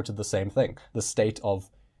all reported the same thing, the state of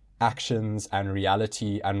actions and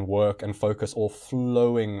reality and work and focus all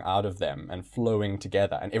flowing out of them and flowing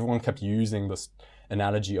together. And everyone kept using this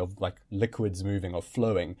analogy of like liquids moving or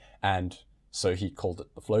flowing, and so he called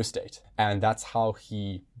it the flow state. And that's how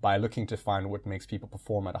he, by looking to find what makes people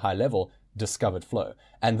perform at a high level, discovered flow.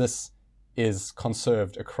 And this is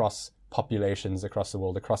conserved across populations, across the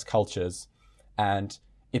world, across cultures. And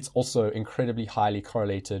it's also incredibly highly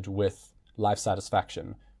correlated with life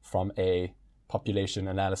satisfaction from a population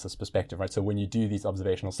analysis perspective, right? So when you do these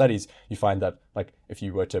observational studies, you find that like if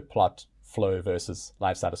you were to plot flow versus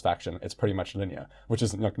life satisfaction, it's pretty much linear, which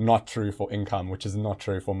is not true for income, which is not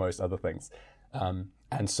true for most other things.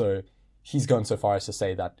 And so he's gone so far as to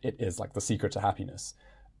say that it is like the secret to happiness.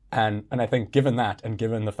 And I think given that, and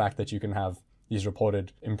given the fact that you can have these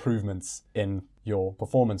reported improvements in your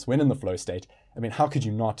performance when in the flow state, I mean, how could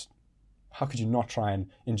you not try and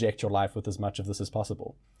inject your life with as much of this as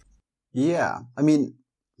possible? Yeah. I mean,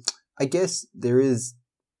 I guess there is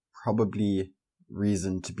probably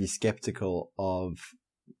reason to be skeptical of,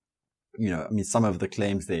 some of the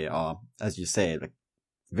claims there are, as you say, like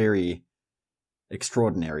very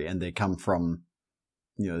extraordinary, and they come from,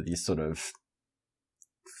 these sort of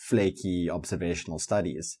flaky observational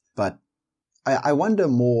studies. But I wonder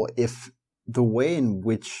more if the way in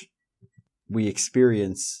which we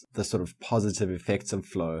experience the sort of positive effects of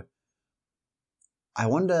flow, I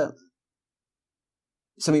wonder,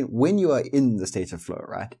 so I mean, when you are in the state of flow,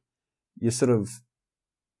 right, you're sort of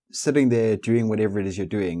sitting there doing whatever it is you're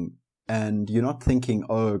doing, and you're not thinking,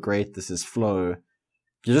 oh, great, this is flow.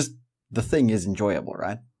 The thing is enjoyable,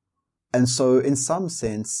 right? And so in some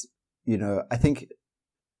sense, I think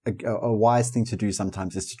a wise thing to do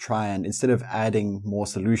sometimes is to try and, instead of adding more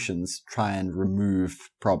solutions, try and remove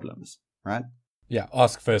problems, right? Yeah,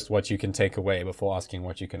 ask first what you can take away before asking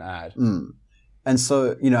what you can add. And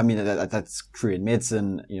so, that's true in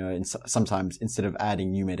medicine. Sometimes instead of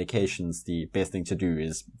adding new medications, the best thing to do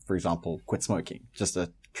is, for example, quit smoking. Just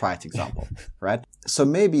a trite example, right? So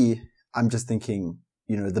maybe I'm just thinking,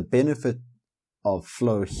 the benefit of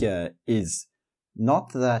flow here is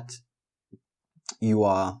not that you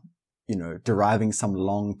are, deriving some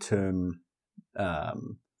long-term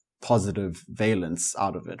positive valence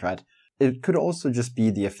out of it, right? It could also just be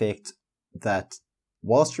the effect that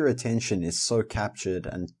whilst your attention is so captured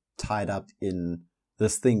and tied up in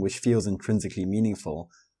this thing which feels intrinsically meaningful,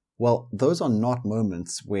 well, those are not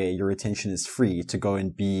moments where your attention is free to go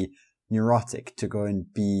and be neurotic, to go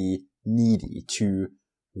and be needy, to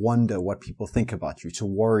wonder what people think about you, to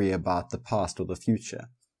worry about the past or the future.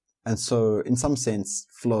 And so in some sense,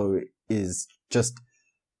 flow is just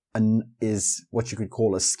is what you could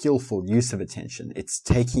call a skillful use of attention. It's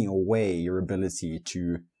taking away your ability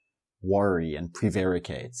to worry and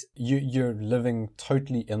prevaricate. You're living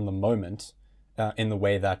totally in the moment, in the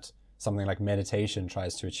way that something like meditation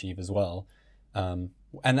tries to achieve as well. And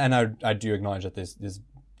I do acknowledge that there's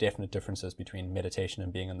definite differences between meditation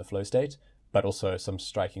and being in the flow state, but also some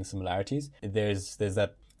striking similarities. There's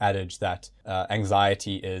that adage that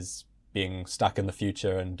anxiety is being stuck in the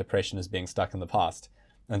future and depression is being stuck in the past.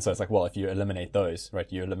 And so it's like, well, if you eliminate those, right,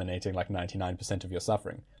 you're eliminating like 99% of your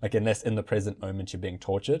suffering. Like, unless in the present moment you're being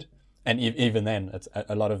tortured. And even then, it's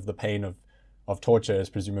a lot of the pain of torture is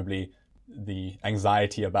presumably the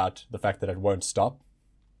anxiety about the fact that it won't stop.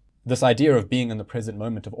 This idea of being in the present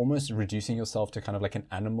moment, of almost reducing yourself to kind of like an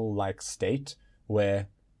animal-like state where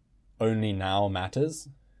only now matters,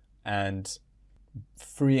 and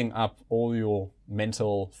freeing up all your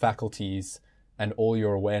mental faculties and all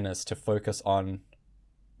your awareness to focus on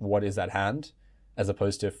what is at hand, as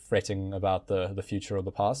opposed to fretting about the future or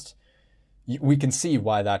the past. We can see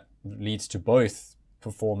why that leads to both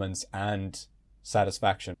performance and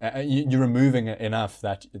satisfaction. You're removing it enough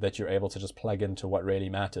that you're able to just plug into what really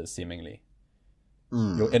matters, seemingly.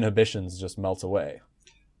 Your inhibitions just melt away.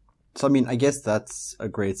 So, I mean, I guess that's a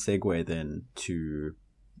great segue then to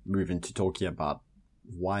move into talking about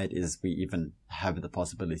why it is we even have the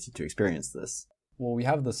possibility to experience this. Well, we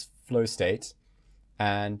have this flow state,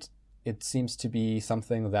 and it seems to be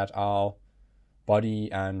something that our body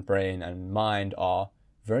and brain and mind are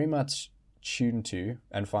very much tuned to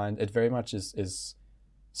and find it very much is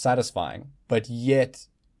satisfying. But yet,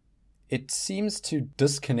 it seems to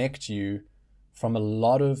disconnect you from a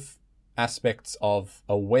lot of aspects of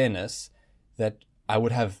awareness that I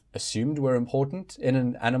would have assumed were important in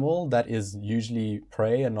an animal that is usually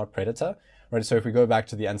prey and not predator, right? So if we go back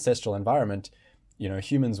to the ancestral environment,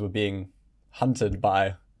 humans were being hunted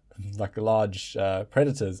by like large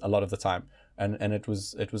predators a lot of the time, and it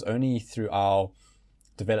was only through our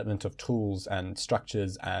development of tools and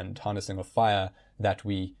structures and harnessing of fire that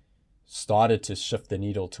we started to shift the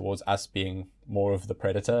needle towards us being more of the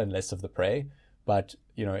predator and less of the prey. But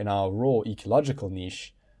in our raw ecological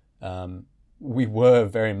niche, we were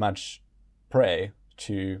very much prey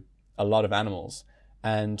to a lot of animals.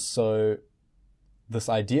 And so this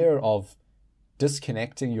idea of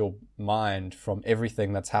disconnecting your mind from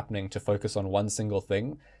everything that's happening to focus on one single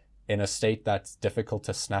thing in a state that's difficult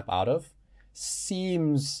to snap out of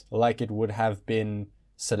seems like it would have been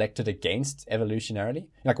selected against evolutionarily.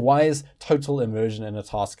 Like, why is total immersion in a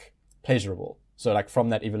task pleasurable? So, like, from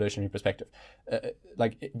that evolutionary perspective,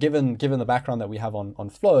 given the background that we have on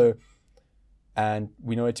flow, and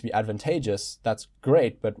we know it to be advantageous, that's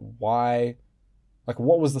great. But why? Like,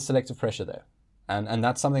 what was the selective pressure there? And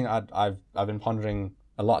that's something I've been pondering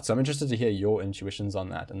a lot. So I'm interested to hear your intuitions on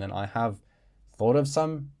that. And then I have thought of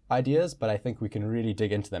some ideas, but I think we can really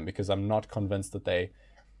dig into them because I'm not convinced that they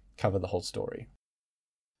cover the whole story.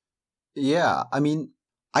 Yeah, I mean,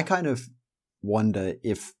 I kind of wonder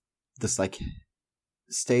if this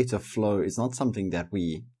state of flow is not something that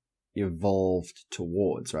we evolved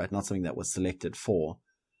towards, right? Not something that was selected for,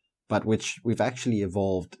 but which we've actually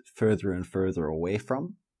evolved further and further away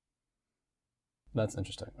from. That's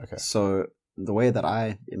interesting. Okay. So the way that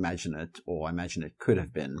I imagine it, or I imagine it could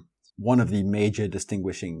have been, one of the major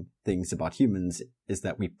distinguishing things about humans is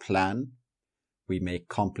that we plan. We make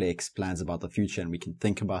complex plans about the future, and we can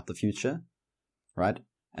think about the future, right?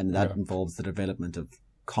 And that involves the development of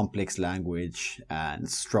complex language and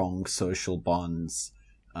strong social bonds.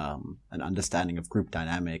 An understanding of group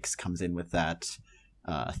dynamics comes in with that.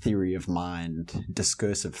 Theory of mind,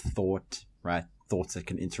 discursive thought, right? Thoughts that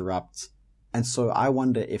can interrupt. And so I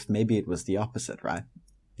wonder if maybe it was the opposite, right?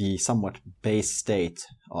 The somewhat base state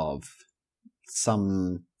of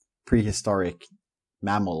some prehistoric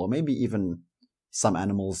mammal, or maybe even some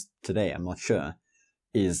animals today, I'm not sure,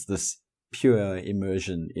 is this pure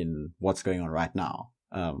immersion in what's going on right now.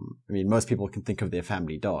 I mean, most people can think of their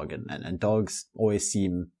family dog, and dogs always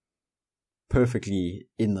seem perfectly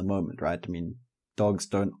in the moment, right? I mean, dogs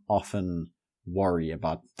don't often worry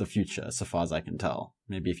about the future, so far as I can tell.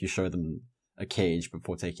 Maybe if you show them a cage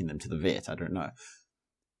before taking them to the vet, I don't know.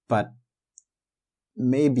 But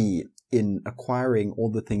maybe in acquiring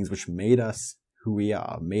all the things which made us who we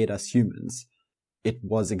are, made us humans, it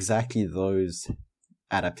was exactly those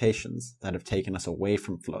adaptations that have taken us away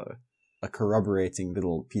from flow. A corroborating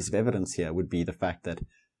little piece of evidence here would be the fact that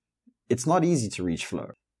it's not easy to reach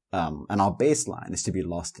flow. And our baseline is to be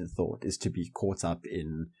lost in thought, is to be caught up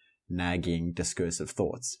in nagging discursive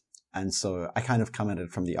thoughts. And so I kind of come at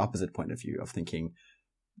it from the opposite point of view of thinking,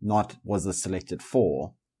 not was this selected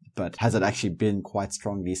for, but has it actually been quite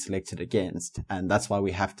strongly selected against? And that's why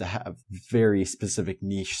we have to have very specific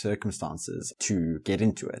niche circumstances to get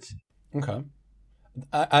into it. Okay.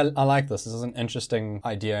 I like this. This is an interesting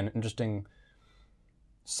idea, an interesting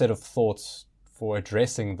set of thoughts for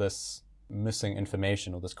addressing this missing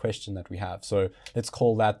information or this question that we have. So let's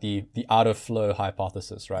call that the out of flow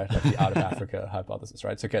hypothesis, right? Like the out of Africa hypothesis,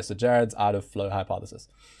 right? So, okay, so Jared's out of flow hypothesis.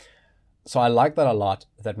 So I like that a lot.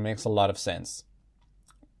 That makes a lot of sense.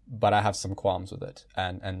 But I have some qualms with it.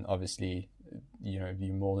 And obviously, you're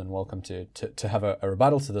more than welcome to have a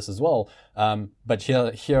rebuttal to this as well. But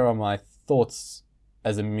here are my thoughts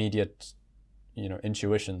as immediate,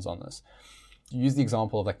 intuitions on this. You use the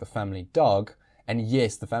example of like the family dog. And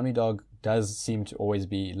yes, the family dog does seem to always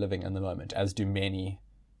be living in the moment, as do many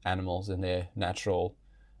animals in their natural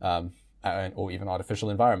or even artificial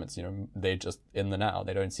environments. They're just in the now.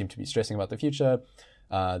 They don't seem to be stressing about the future.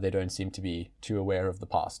 They don't seem to be too aware of the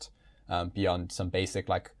past beyond some basic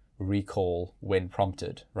like recall when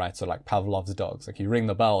prompted, right? So like Pavlov's dogs, like you ring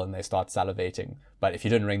the bell and they start salivating. But if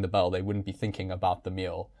you didn't ring the bell, they wouldn't be thinking about the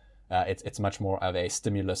meal It's much more of a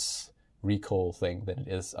stimulus recall thing than it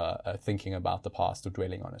is thinking about the past or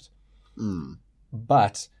dwelling on it.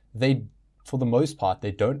 But for the most part,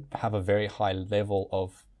 they don't have a very high level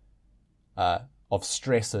of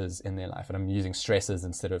stresses in their life. And I'm using stresses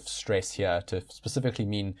instead of stress here to specifically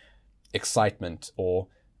mean excitement or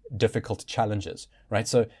difficult challenges, right?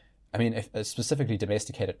 So, I mean, if, specifically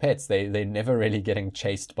domesticated pets, they're never really getting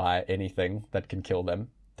chased by anything that can kill them.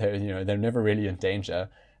 They're never really in danger.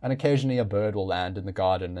 And occasionally a bird will land in the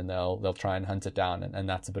garden and they'll try and hunt it down, and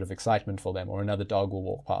that's a bit of excitement for them, or another dog will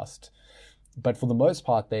walk past. But for the most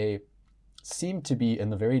part, they seem to be in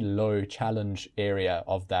the very low challenge area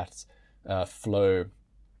of that flow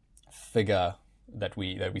figure that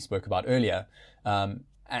we spoke about earlier. And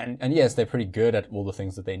yes, they're pretty good at all the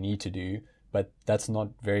things that they need to do, but that's not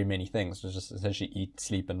very many things. It's just essentially eat,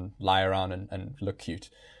 sleep, and lie around and look cute.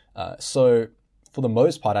 So for the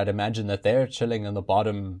most part, I'd imagine that they're chilling in the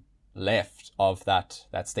bottom left of that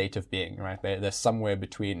state of being, right? They're somewhere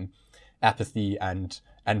between apathy and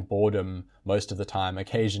boredom most of the time,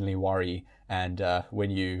 occasionally worry, and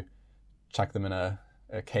when you chuck them in a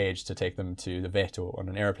cage to take them to the vet or on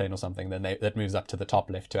an airplane or something, then that moves up to the top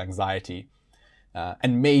left to anxiety.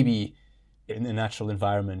 And maybe in the natural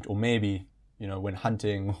environment, or maybe, when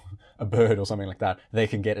hunting a bird or something like that, they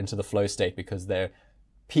can get into the flow state because they're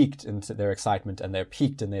peaked into their excitement and they're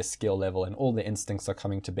peaked in their skill level, and all their instincts are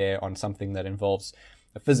coming to bear on something that involves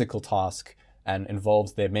a physical task and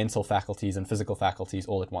involves their mental faculties and physical faculties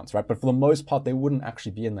all at once, right? But for the most part, they wouldn't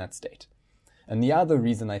actually be in that state. And the other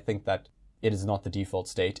reason I think that it is not the default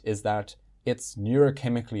state is that it's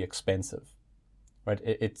neurochemically expensive, right?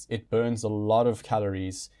 It burns a lot of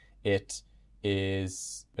calories. It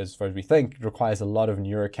is, as far as we think, requires a lot of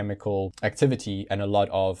neurochemical activity and a lot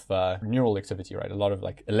of neural activity, right? A lot of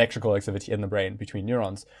like electrical activity in the brain between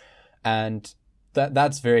neurons. And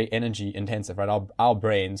that's very energy intensive, right? Our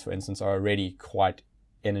brains, for instance, are already quite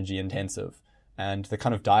energy intensive. And the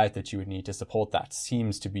kind of diet that you would need to support that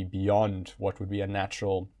seems to be beyond what would be a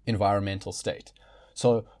natural environmental state.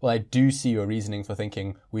 So, I do see your reasoning for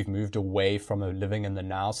thinking we've moved away from a living in the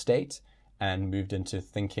now state and moved into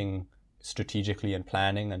thinking strategically and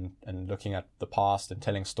planning and looking at the past and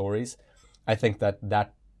telling stories. I think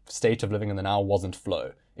that state of living in the now wasn't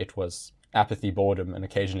flow. It was apathy, boredom, and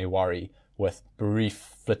occasionally worry with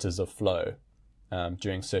brief flitters of flow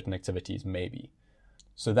during certain activities, maybe.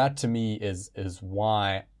 So that to me is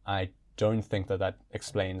why I don't think that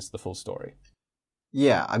explains the full story.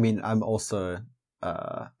 Yeah, I mean, I'm also,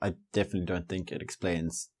 I definitely don't think it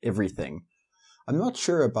explains everything. I'm not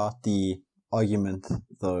sure about the argument,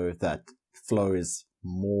 though, that flow is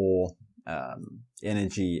more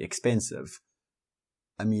energy expensive.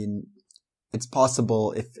 I mean, it's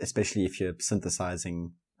possible, especially if you're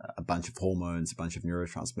synthesizing a bunch of hormones, a bunch of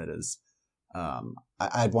neurotransmitters.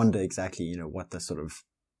 I'd wonder exactly, what the sort of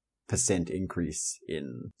percent increase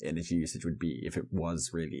in energy usage would be if it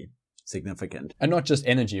was really significant. And not just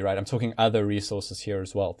energy, right? I'm talking other resources here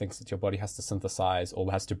as well, things that your body has to synthesize or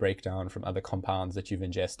has to break down from other compounds that you've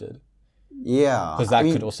ingested. Yeah. Because that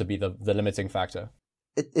could also be the limiting factor.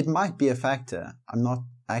 It might be a factor. I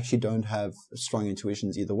actually don't have strong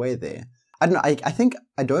intuitions either way there. I don't know. I think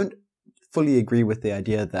I don't fully agree with the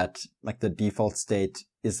idea that like the default state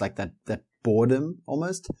is like that boredom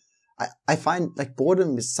almost. I find like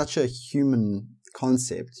boredom is such a human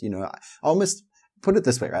concept, I almost put it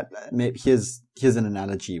this way, right? Maybe here's an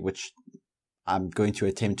analogy which I'm going to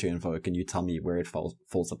attempt to invoke, and you tell me where it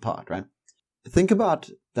falls apart, right? Think about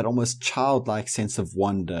that almost childlike sense of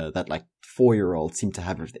wonder that like 4-year-olds seem to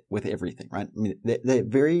have with everything, right? I mean, they're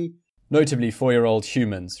very... Notably 4-year-old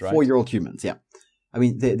humans, right? 4-year-old humans, yeah. I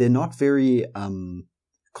mean, they're not very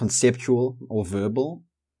conceptual or verbal,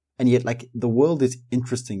 and yet like the world is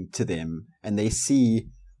interesting to them, and they see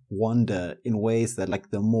wonder in ways that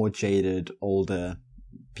like the more jaded, older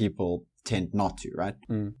people tend not to, right?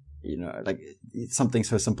 Like something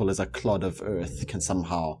so simple as a clod of earth can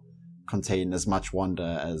somehow contain as much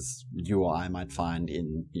wonder as you or I might find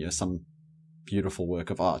in, some beautiful work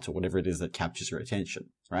of art or whatever it is that captures your attention,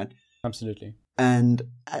 right? Absolutely. And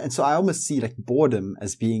so I almost see like boredom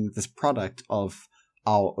as being this product of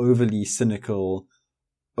our overly cynical,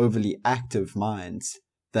 overly active minds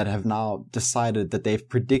that have now decided that they've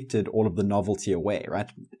predicted all of the novelty away, right?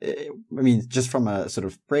 I mean, just from a sort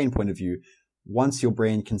of brain point of view, once your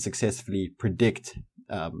brain can successfully predict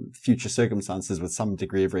future circumstances with some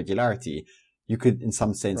degree of regularity, you could, in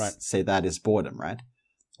some sense, say that is boredom, right?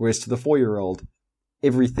 Whereas to the 4-year-old,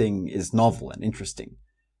 everything is novel and interesting.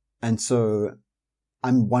 And so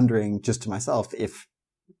I'm wondering just to myself if,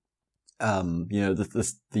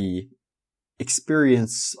 the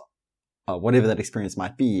experience whatever that experience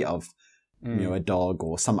might be of, a dog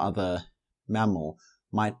or some other mammal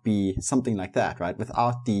might be something like that, right?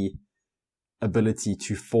 Without the ability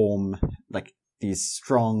to form like these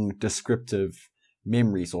strong descriptive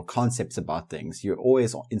memories or concepts about things, you're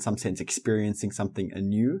always in some sense experiencing something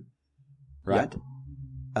anew, right?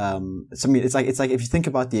 So I mean, it's like if you think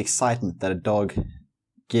about the excitement that a dog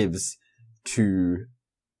gives to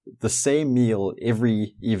the same meal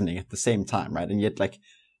every evening at the same time, right? And yet, like,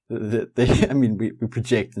 we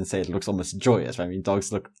project and say it looks almost joyous, right? I mean,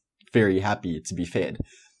 dogs look very happy to be fed.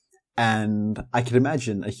 And I can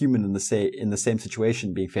imagine a human in the same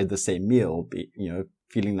situation being fed the same meal,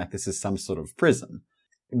 feeling like this is some sort of prison.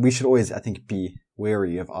 We should always, I think, be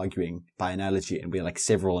wary of arguing by analogy, and we're like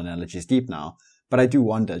several analogies deep now. But I do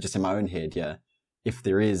wonder, just in my own head, if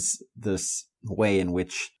there is this way in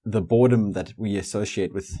which the boredom that we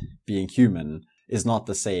associate with being human is not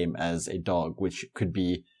the same as a dog, which could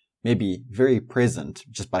be maybe very present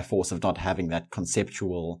just by force of not having that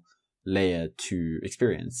conceptual layer to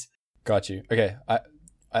experience. Got you. Okay, I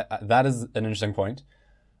that is an interesting point.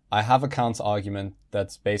 I have a counter argument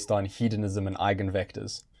that's based on hedonism and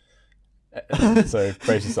eigenvectors. So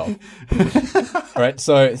brace yourself. All right.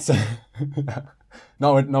 So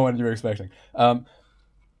not what you were expecting.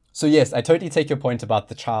 So yes, I totally take your point about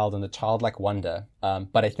the child and the childlike wonder.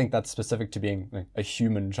 But I think that's specific to being a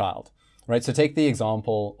human child, right? So take the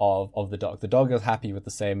example of the dog. The dog is happy with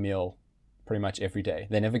the same meal pretty much every day.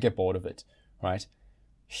 They never get bored of it, right?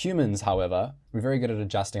 Humans, however, we're very good at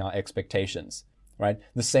adjusting our expectations, right?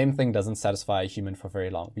 The same thing doesn't satisfy a human for very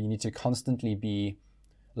long. But you need to constantly be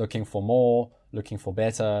looking for more, looking for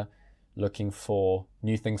better, looking for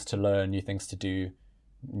new things to learn, new things to do,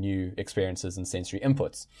 new experiences and sensory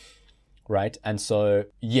inputs, right? And so,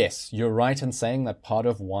 yes, you're right in saying that part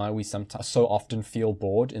of why we sometimes so often feel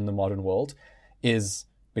bored in the modern world is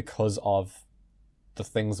because of the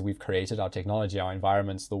things we've created, our technology, our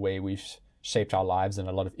environments, the way we've shaped our lives, and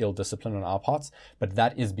a lot of ill discipline on our parts. But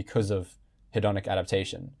that is because of hedonic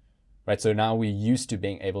adaptation, right? So now we're used to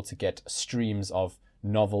being able to get streams of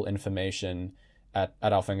novel information at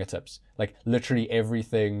our fingertips. Like literally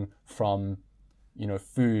everything from,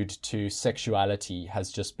 food to sexuality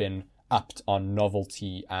has just been upped on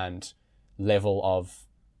novelty and level of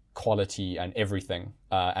quality and everything,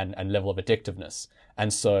 and level of addictiveness.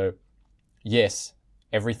 And so, yes,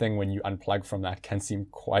 everything when you unplug from that can seem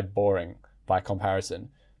quite boring by comparison,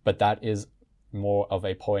 but that is more of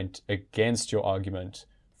a point against your argument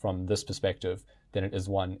from this perspective than it is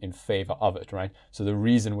one in favor of it, right? So the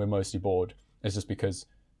reason we're mostly bored is just because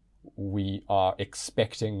we are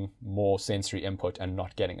expecting more sensory input and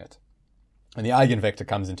not getting it. And the eigenvector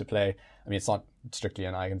comes into play. I mean, it's not strictly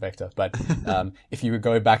an eigenvector, but if you would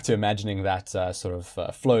go back to imagining that sort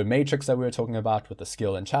of flow matrix that we were talking about with the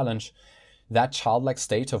skill and challenge, that childlike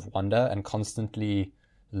state of wonder and constantly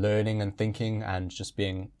learning and thinking and just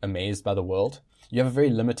being amazed by the world, you have a very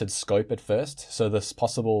limited scope at first. So this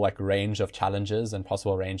possible range of challenges and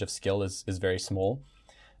possible range of skill is very small.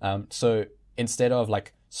 So instead of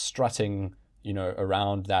strutting,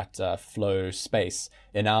 around that flow space,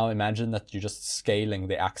 and now imagine that you're just scaling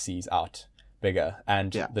the axes out bigger,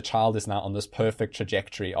 and the child is now on this perfect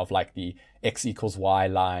trajectory of the x equals y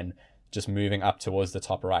line, just moving up towards the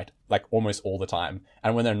top right, almost all the time.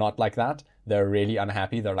 And when they're not like that, they're really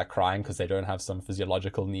unhappy. They're crying because they don't have some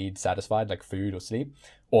physiological need satisfied, like food or sleep,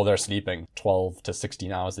 or they're sleeping 12 to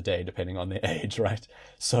 16 hours a day, depending on their age, right?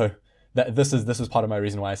 So this is part of my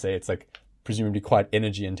reason why I say it's presumably quite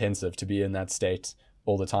energy intensive to be in that state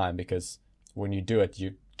all the time, because when you do it,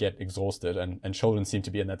 you get exhausted, and children seem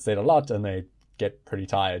to be in that state a lot, and they get pretty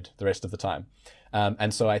tired the rest of the time.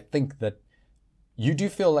 And so I think that you do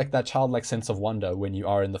feel that childlike sense of wonder when you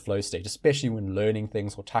are in the flow state, especially when learning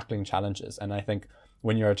things or tackling challenges. And I think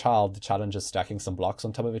when you're a child, the challenge is stacking some blocks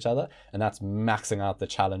on top of each other, and that's maxing out the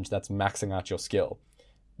challenge, that's maxing out your skill.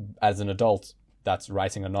 As an adult, that's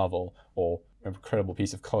writing a novel or an incredible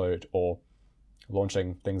piece of code or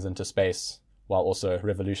launching things into space while also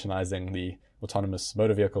revolutionizing the autonomous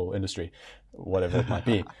motor vehicle industry, whatever it might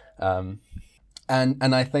be. And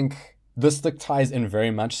I think this ties in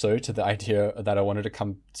very much so to the idea that I wanted to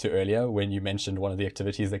come to earlier when you mentioned one of the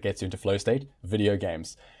activities that gets you into flow state, video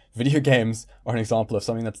games. Video games are an example of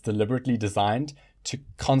something that's deliberately designed to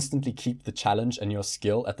constantly keep the challenge and your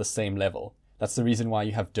skill at the same level. That's the reason why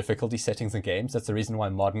you have difficulty settings in games. That's the reason why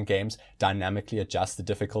modern games dynamically adjust the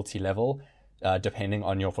difficulty level depending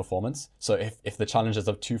on your performance. So if the challenges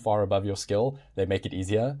are too far above your skill, they make it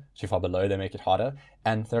easier. Too far below, they make it harder.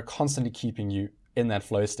 And they're constantly keeping you in that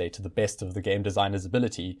flow state to the best of the game designer's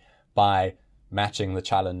ability by matching the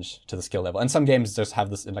challenge to the skill level. And some games just have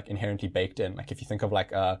this like inherently baked in. Like if you think of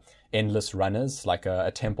like endless runners, like a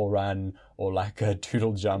temple run or like a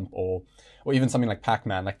doodle jump or even something like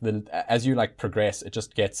Pac-Man, like as you like progress, it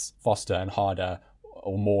just gets faster and harder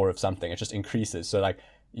or more of something. It just increases. So like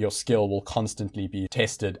your skill will constantly be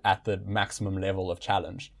tested at the maximum level of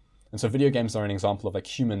challenge. And so video games are an example of like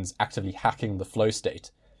humans actively hacking the flow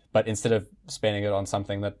state, but instead of spending it on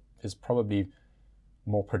something that is probably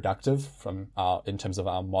more productive in terms of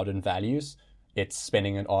our modern values, it's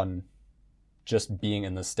spending it on just being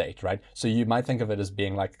in the state, right? So you might think of it as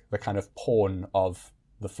being like the kind of porn of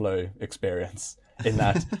the flow experience, in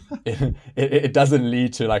that it doesn't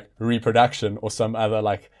lead to like reproduction or some other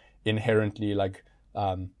like inherently like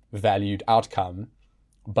valued outcome,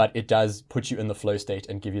 but it does put you in the flow state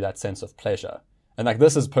and give you that sense of pleasure. And like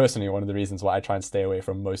this is personally one of the reasons why I try and stay away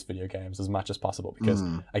from most video games as much as possible, because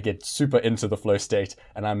I get super into the flow state,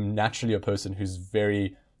 and I'm naturally a person who's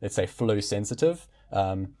very, let's say, flow sensitive.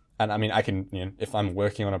 And I mean, I can, if I'm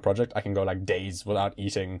working on a project, I can go like days without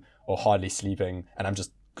eating or hardly sleeping, and I'm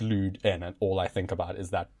just glued in, and all I think about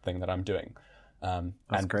is that thing that I'm doing. And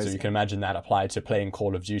crazy. So you can imagine that applied to playing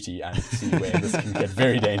Call of Duty and see where this can get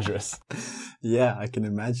very dangerous. Yeah, I can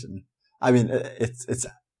imagine. I mean,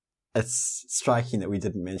 it's striking that we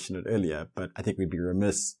didn't mention it earlier, but I think we'd be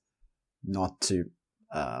remiss not to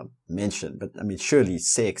mention. But I mean, surely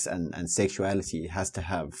sex and sexuality has to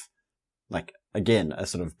have, like, again, a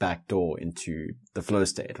sort of back door into the flow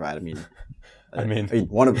state, right? I mean,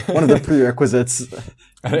 one of the prerequisites.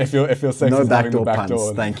 if your sex no is backdoor back puns,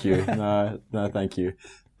 door. Thank you. No, thank you.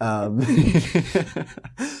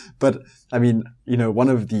 But I mean, one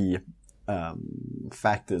of the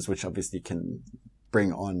factors which obviously can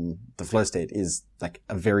bring on the flow state is like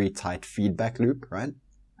a very tight feedback loop, right?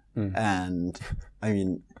 And I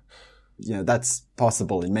mean, that's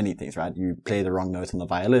possible in many things, right? You play the wrong note on the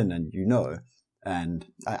violin and and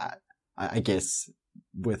I guess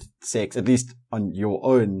with sex, at least on your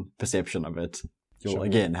own perception of it, you'll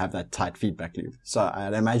again have that tight feedback loop. So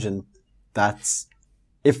I'd imagine that's,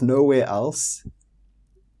 if nowhere else,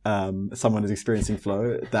 someone is experiencing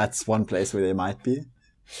flow, that's one place where they might be.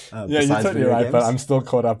 Yeah, you're totally right, games. But I'm still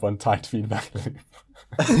caught up on tight feedback loop.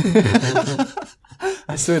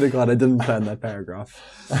 I swear to God, I didn't plan that paragraph.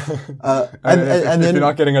 And if you're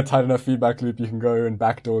not getting a tight enough feedback loop, you can go and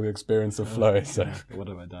backdoor the experience of flow. So what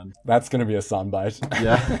have I done? That's going to be a soundbite.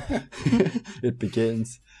 Yeah, it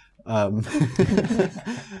begins. I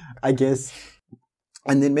guess.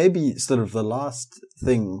 And then maybe sort of the last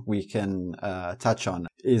thing we can touch on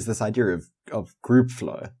is this idea of group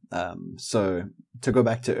flow. So to go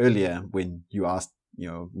back to earlier when you asked,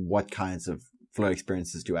 what kinds of flow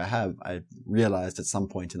experiences do I have? I realized at some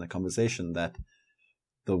point in the conversation that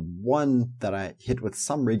the one that I hit with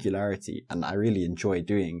some regularity and I really enjoy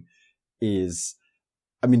doing is,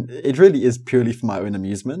 I mean, it really is purely for my own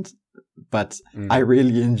amusement, but I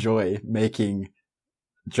really enjoy making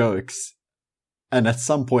jokes. And at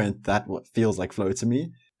some point, that feels like flow to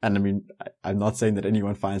me. And I mean, I'm not saying that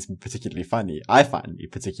anyone finds me particularly funny. I find me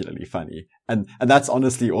particularly funny. And that's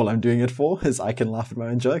honestly all I'm doing it for, is I can laugh at my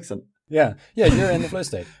own jokes. And yeah, you're in the flow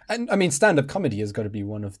state. And I mean, stand-up comedy has got to be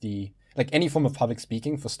one of the, like any form of public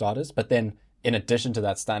speaking for starters, but then in addition to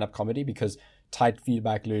that, stand-up comedy, because tight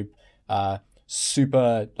feedback loop,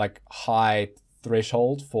 super like high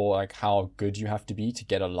threshold for like how good you have to be to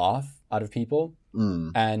get a laugh out of people.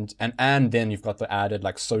 And then you've got the added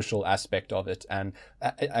like social aspect of it, and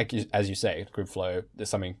as you say, group flow. There's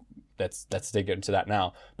something let's dig into that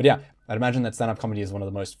now. But yeah, I'd imagine that stand-up comedy is one of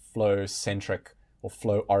the most flow-centric or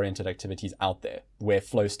flow-oriented activities out there, where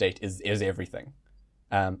flow state is everything,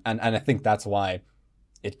 and I think that's why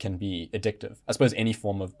it can be addictive. I suppose any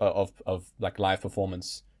form of like live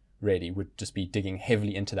performance really would just be digging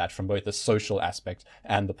heavily into that from both the social aspect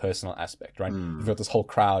and the personal aspect, right? You've got this whole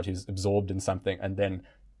crowd who's absorbed in something, and then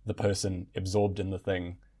the person absorbed in the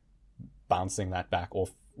thing bouncing that back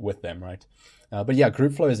off with them, right? But yeah,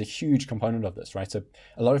 group flow is a huge component of this, right? So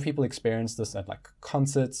a lot of people experience this at like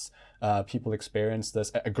concerts. People experience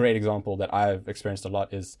this. A great example that I've experienced a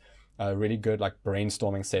lot is really good like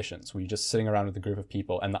brainstorming sessions where you're just sitting around with a group of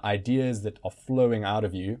people, and the ideas that are flowing out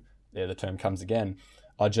of you, there the term comes again,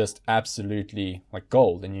 are just absolutely like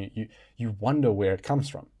gold, and you wonder where it comes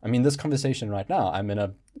from. I mean, this conversation right now, I'm in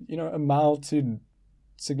a mild to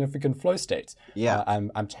significant flow state. Yeah,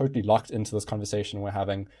 I'm totally locked into this conversation we're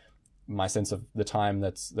having. My sense of the time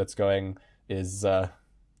that's going is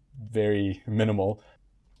very minimal.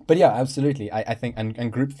 But yeah, absolutely. I think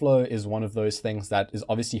and group flow is one of those things that is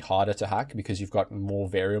obviously harder to hack because you've got more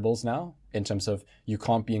variables now in terms of you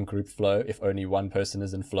can't be in group flow if only one person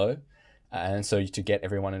is in flow. And so to get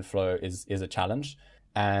everyone in flow is a challenge.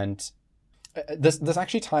 And this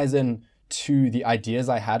actually ties in to the ideas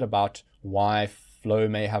I had about why flow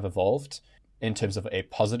may have evolved in terms of a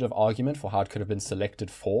positive argument for how it could have been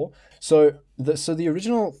selected for. So the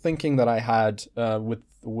original thinking that I had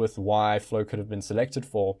with why flow could have been selected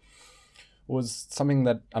for was something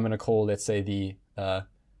that I'm going to call, let's say, the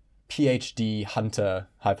PhD hunter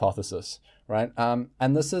hypothesis, right?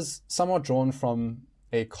 And this is somewhat drawn from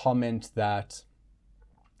a comment that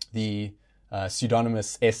the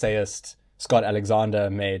pseudonymous essayist Scott Alexander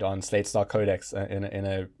made on Slate Star Codex in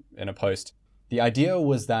a post. The idea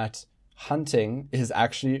was that hunting is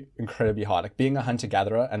actually incredibly hard. Like being a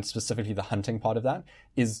hunter-gatherer, and specifically the hunting part of that,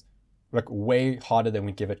 is like way harder than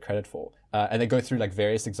we give it credit for. And they go through like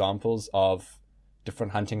various examples of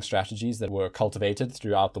different hunting strategies that were cultivated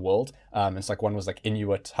throughout the world. It's like one was like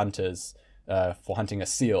Inuit hunters for hunting a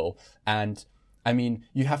seal. And I mean,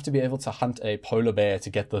 you have to be able to hunt a polar bear to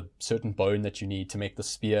get the certain bone that you need to make the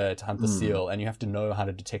spear to hunt the seal. And you have to know how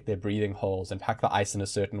to detect their breathing holes and pack the ice in a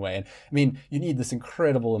certain way. And I mean, you need this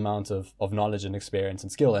incredible amount of knowledge and experience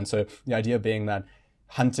and skill. And so the idea being that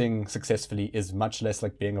hunting successfully is much less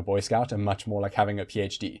like being a Boy Scout and much more like having a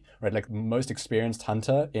PhD, right? Like the most experienced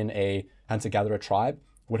hunter in a hunter-gatherer tribe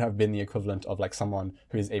would have been the equivalent of like someone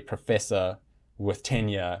who is a professor with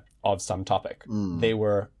tenure of some topic. They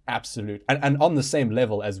were absolute and on the same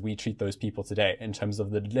level as we treat those people today in terms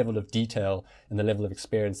of the level of detail and the level of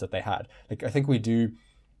experience that they had. Like I think we do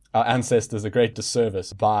our ancestors a great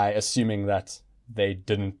disservice by assuming that they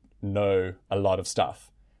didn't know a lot of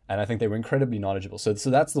stuff. And I think they were incredibly knowledgeable. So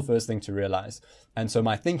that's the first thing to realize. And so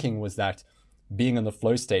my thinking was that being in the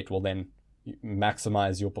flow state will then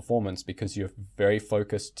maximize your performance because you're very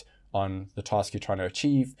focused on the task you're trying to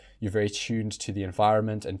achieve. You're very tuned to the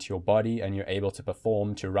environment and to your body, and you're able to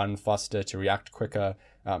perform, to run faster, to react quicker.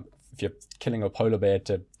 If you're killing a polar bear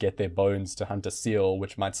to get their bones to hunt a seal,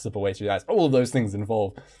 which might slip away through your eyes, all of those things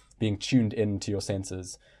involve being tuned into your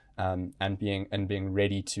senses and being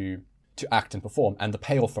ready to act and perform. And the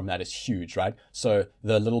payoff from that is huge, right? So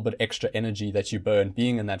the little bit extra energy that you burn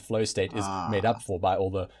being in that flow state is made up for by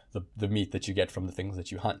all the meat that you get from the things that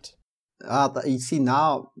you hunt. You see,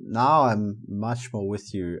 now I'm much more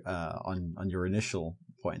with you on your initial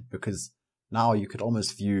point, because now you could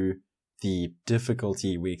almost view the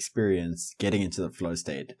difficulty we experience getting into the flow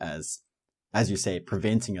state as you say,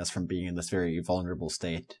 preventing us from being in this very vulnerable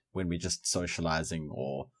state when we're just socializing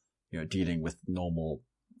or dealing with normal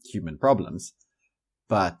human problems.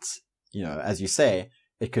 But as you say,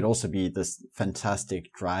 it could also be this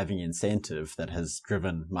fantastic driving incentive that has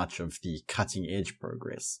driven much of the cutting edge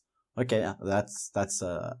progress. Okay, that's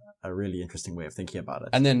a really interesting way of thinking about it.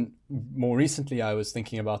 And then more recently, I was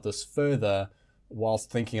thinking about this further whilst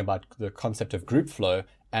thinking about the concept of group flow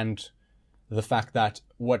and the fact that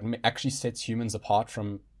what actually sets humans apart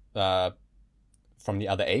from the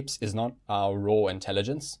other apes is not our raw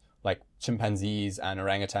intelligence. Like chimpanzees and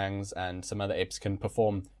orangutans and some other apes can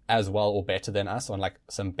perform as well or better than us on like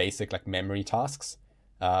some basic like memory tasks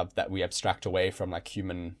that we abstract away from like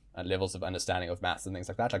human levels of understanding of maths and things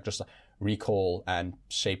like that, like just recall and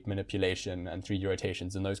shape manipulation and 3D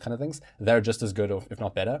rotations and those kind of things. They're just as good, or if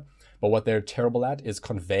not better. But what they're terrible at is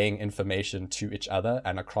conveying information to each other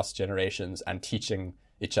and across generations and teaching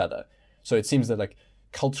each other. So it seems that like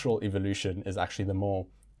cultural evolution is actually the more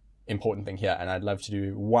important thing here. And I'd love to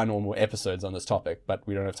do one or more episodes on this topic, but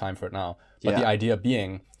we don't have time for it now. But the idea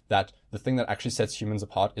being that the thing that actually sets humans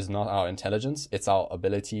apart is not our intelligence, it's our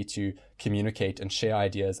ability to communicate and share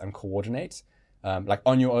ideas and coordinate. Like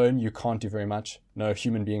on your own, you can't do very much. No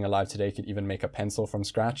human being alive today could even make a pencil from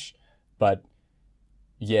scratch, but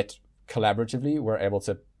yet collaboratively, we're able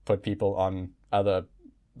to put people on other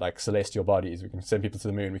like celestial bodies. We can send people to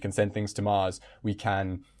the moon. We can send things to Mars. We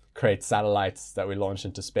can create satellites that we launch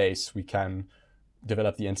into space. We can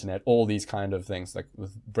develop the internet, all these kind of things, like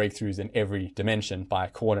with breakthroughs in every dimension by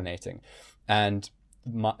coordinating. And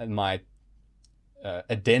my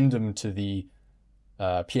addendum to the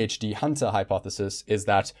PhD hunter hypothesis is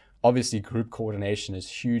that obviously group coordination is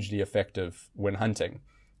hugely effective when hunting,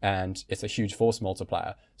 and it's a huge force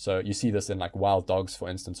multiplier. So you see this in like wild dogs, for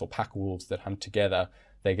instance, or pack wolves that hunt together.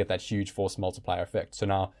 They get that huge force multiplier effect. So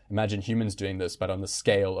now imagine humans doing this, but on the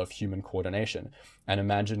scale of human coordination. And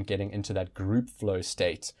imagine getting into that group flow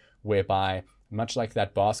state whereby, much like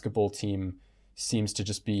that basketball team seems to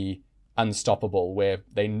just be unstoppable, where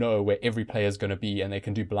they know where every player is going to be and they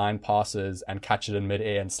can do blind passes and catch it in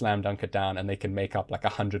midair and slam dunk it down, and they can make up like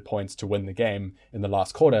 100 points to win the game in the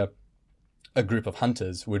last quarter. A group of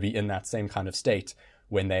hunters would be in that same kind of state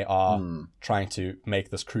when they are trying to make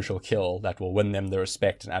this crucial kill that will win them the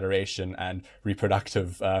respect and adoration and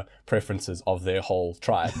reproductive preferences of their whole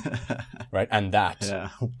tribe, right? And that,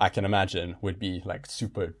 I can imagine, would be like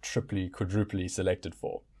super triply, quadruply selected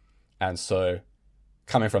for. And so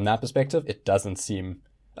coming from that perspective, it doesn't seem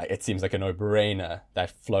like, it seems like a no-brainer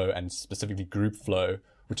that flow, and specifically group flow,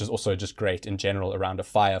 which is also just great in general around a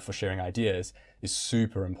fire for sharing ideas, is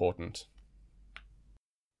super important.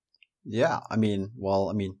 Yeah,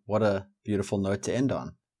 what a beautiful note to end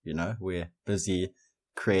on. You know, we're busy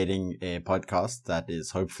creating a podcast that is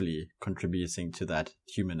hopefully contributing to that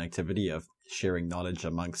human activity of sharing knowledge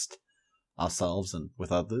amongst ourselves and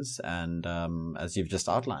with others. And as you've just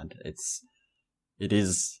outlined, it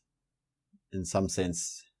is in some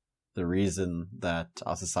sense the reason that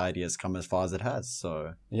our society has come as far as it has.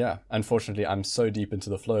 So yeah, unfortunately, I'm so deep into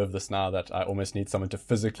the flow of this now that I almost need someone to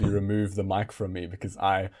physically remove the mic from me, because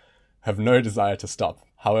I have no desire to stop.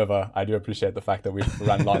 However, I do appreciate the fact that we've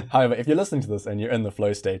run long. However, if you're listening to this and you're in the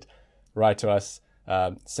flow state, write to us,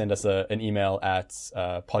 send us an email at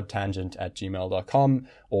podtangent@gmail.com,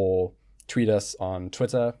 or tweet us on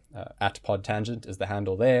Twitter, at podtangent is the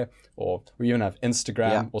handle there, or we even have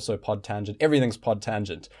Instagram, also podtangent. Everything's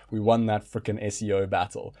podtangent. We won that freaking SEO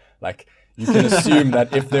battle. Like, you can assume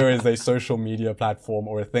that if there is a social media platform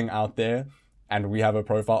or a thing out there and we have a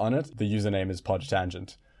profile on it, the username is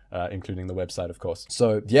podtangent, including the website, of course.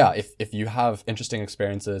 So yeah, if you have interesting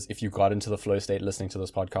experiences, if you got into the flow state listening to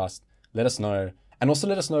this podcast, let us know. And also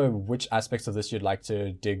let us know which aspects of this you'd like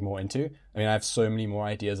to dig more into. I mean, I have so many more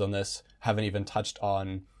ideas on this. Haven't even touched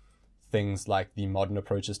on things like the modern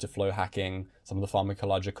approaches to flow hacking, some of the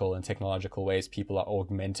pharmacological and technological ways people are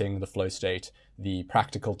augmenting the flow state, the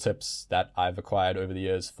practical tips that I've acquired over the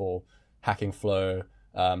years for hacking flow,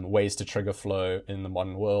 ways to trigger flow in the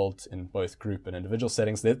modern world in both group and individual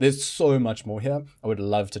settings. There's so much more here. I would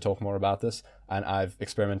love to talk more about this, and I've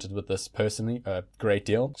experimented with this personally a great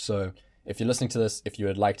deal. So if you're listening to this, if you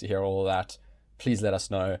would like to hear all of that, please let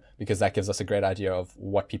us know, because that gives us a great idea of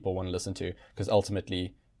what people want to listen to, because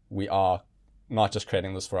ultimately we are not just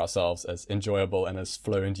creating this for ourselves, as enjoyable and as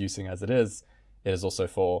flow-inducing as it is also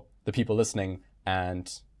for the people listening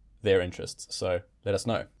and their interests. So let us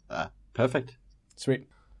know. Perfect. Sweet.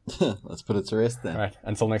 Let's put it to rest then. All right.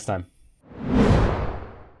 Until next time.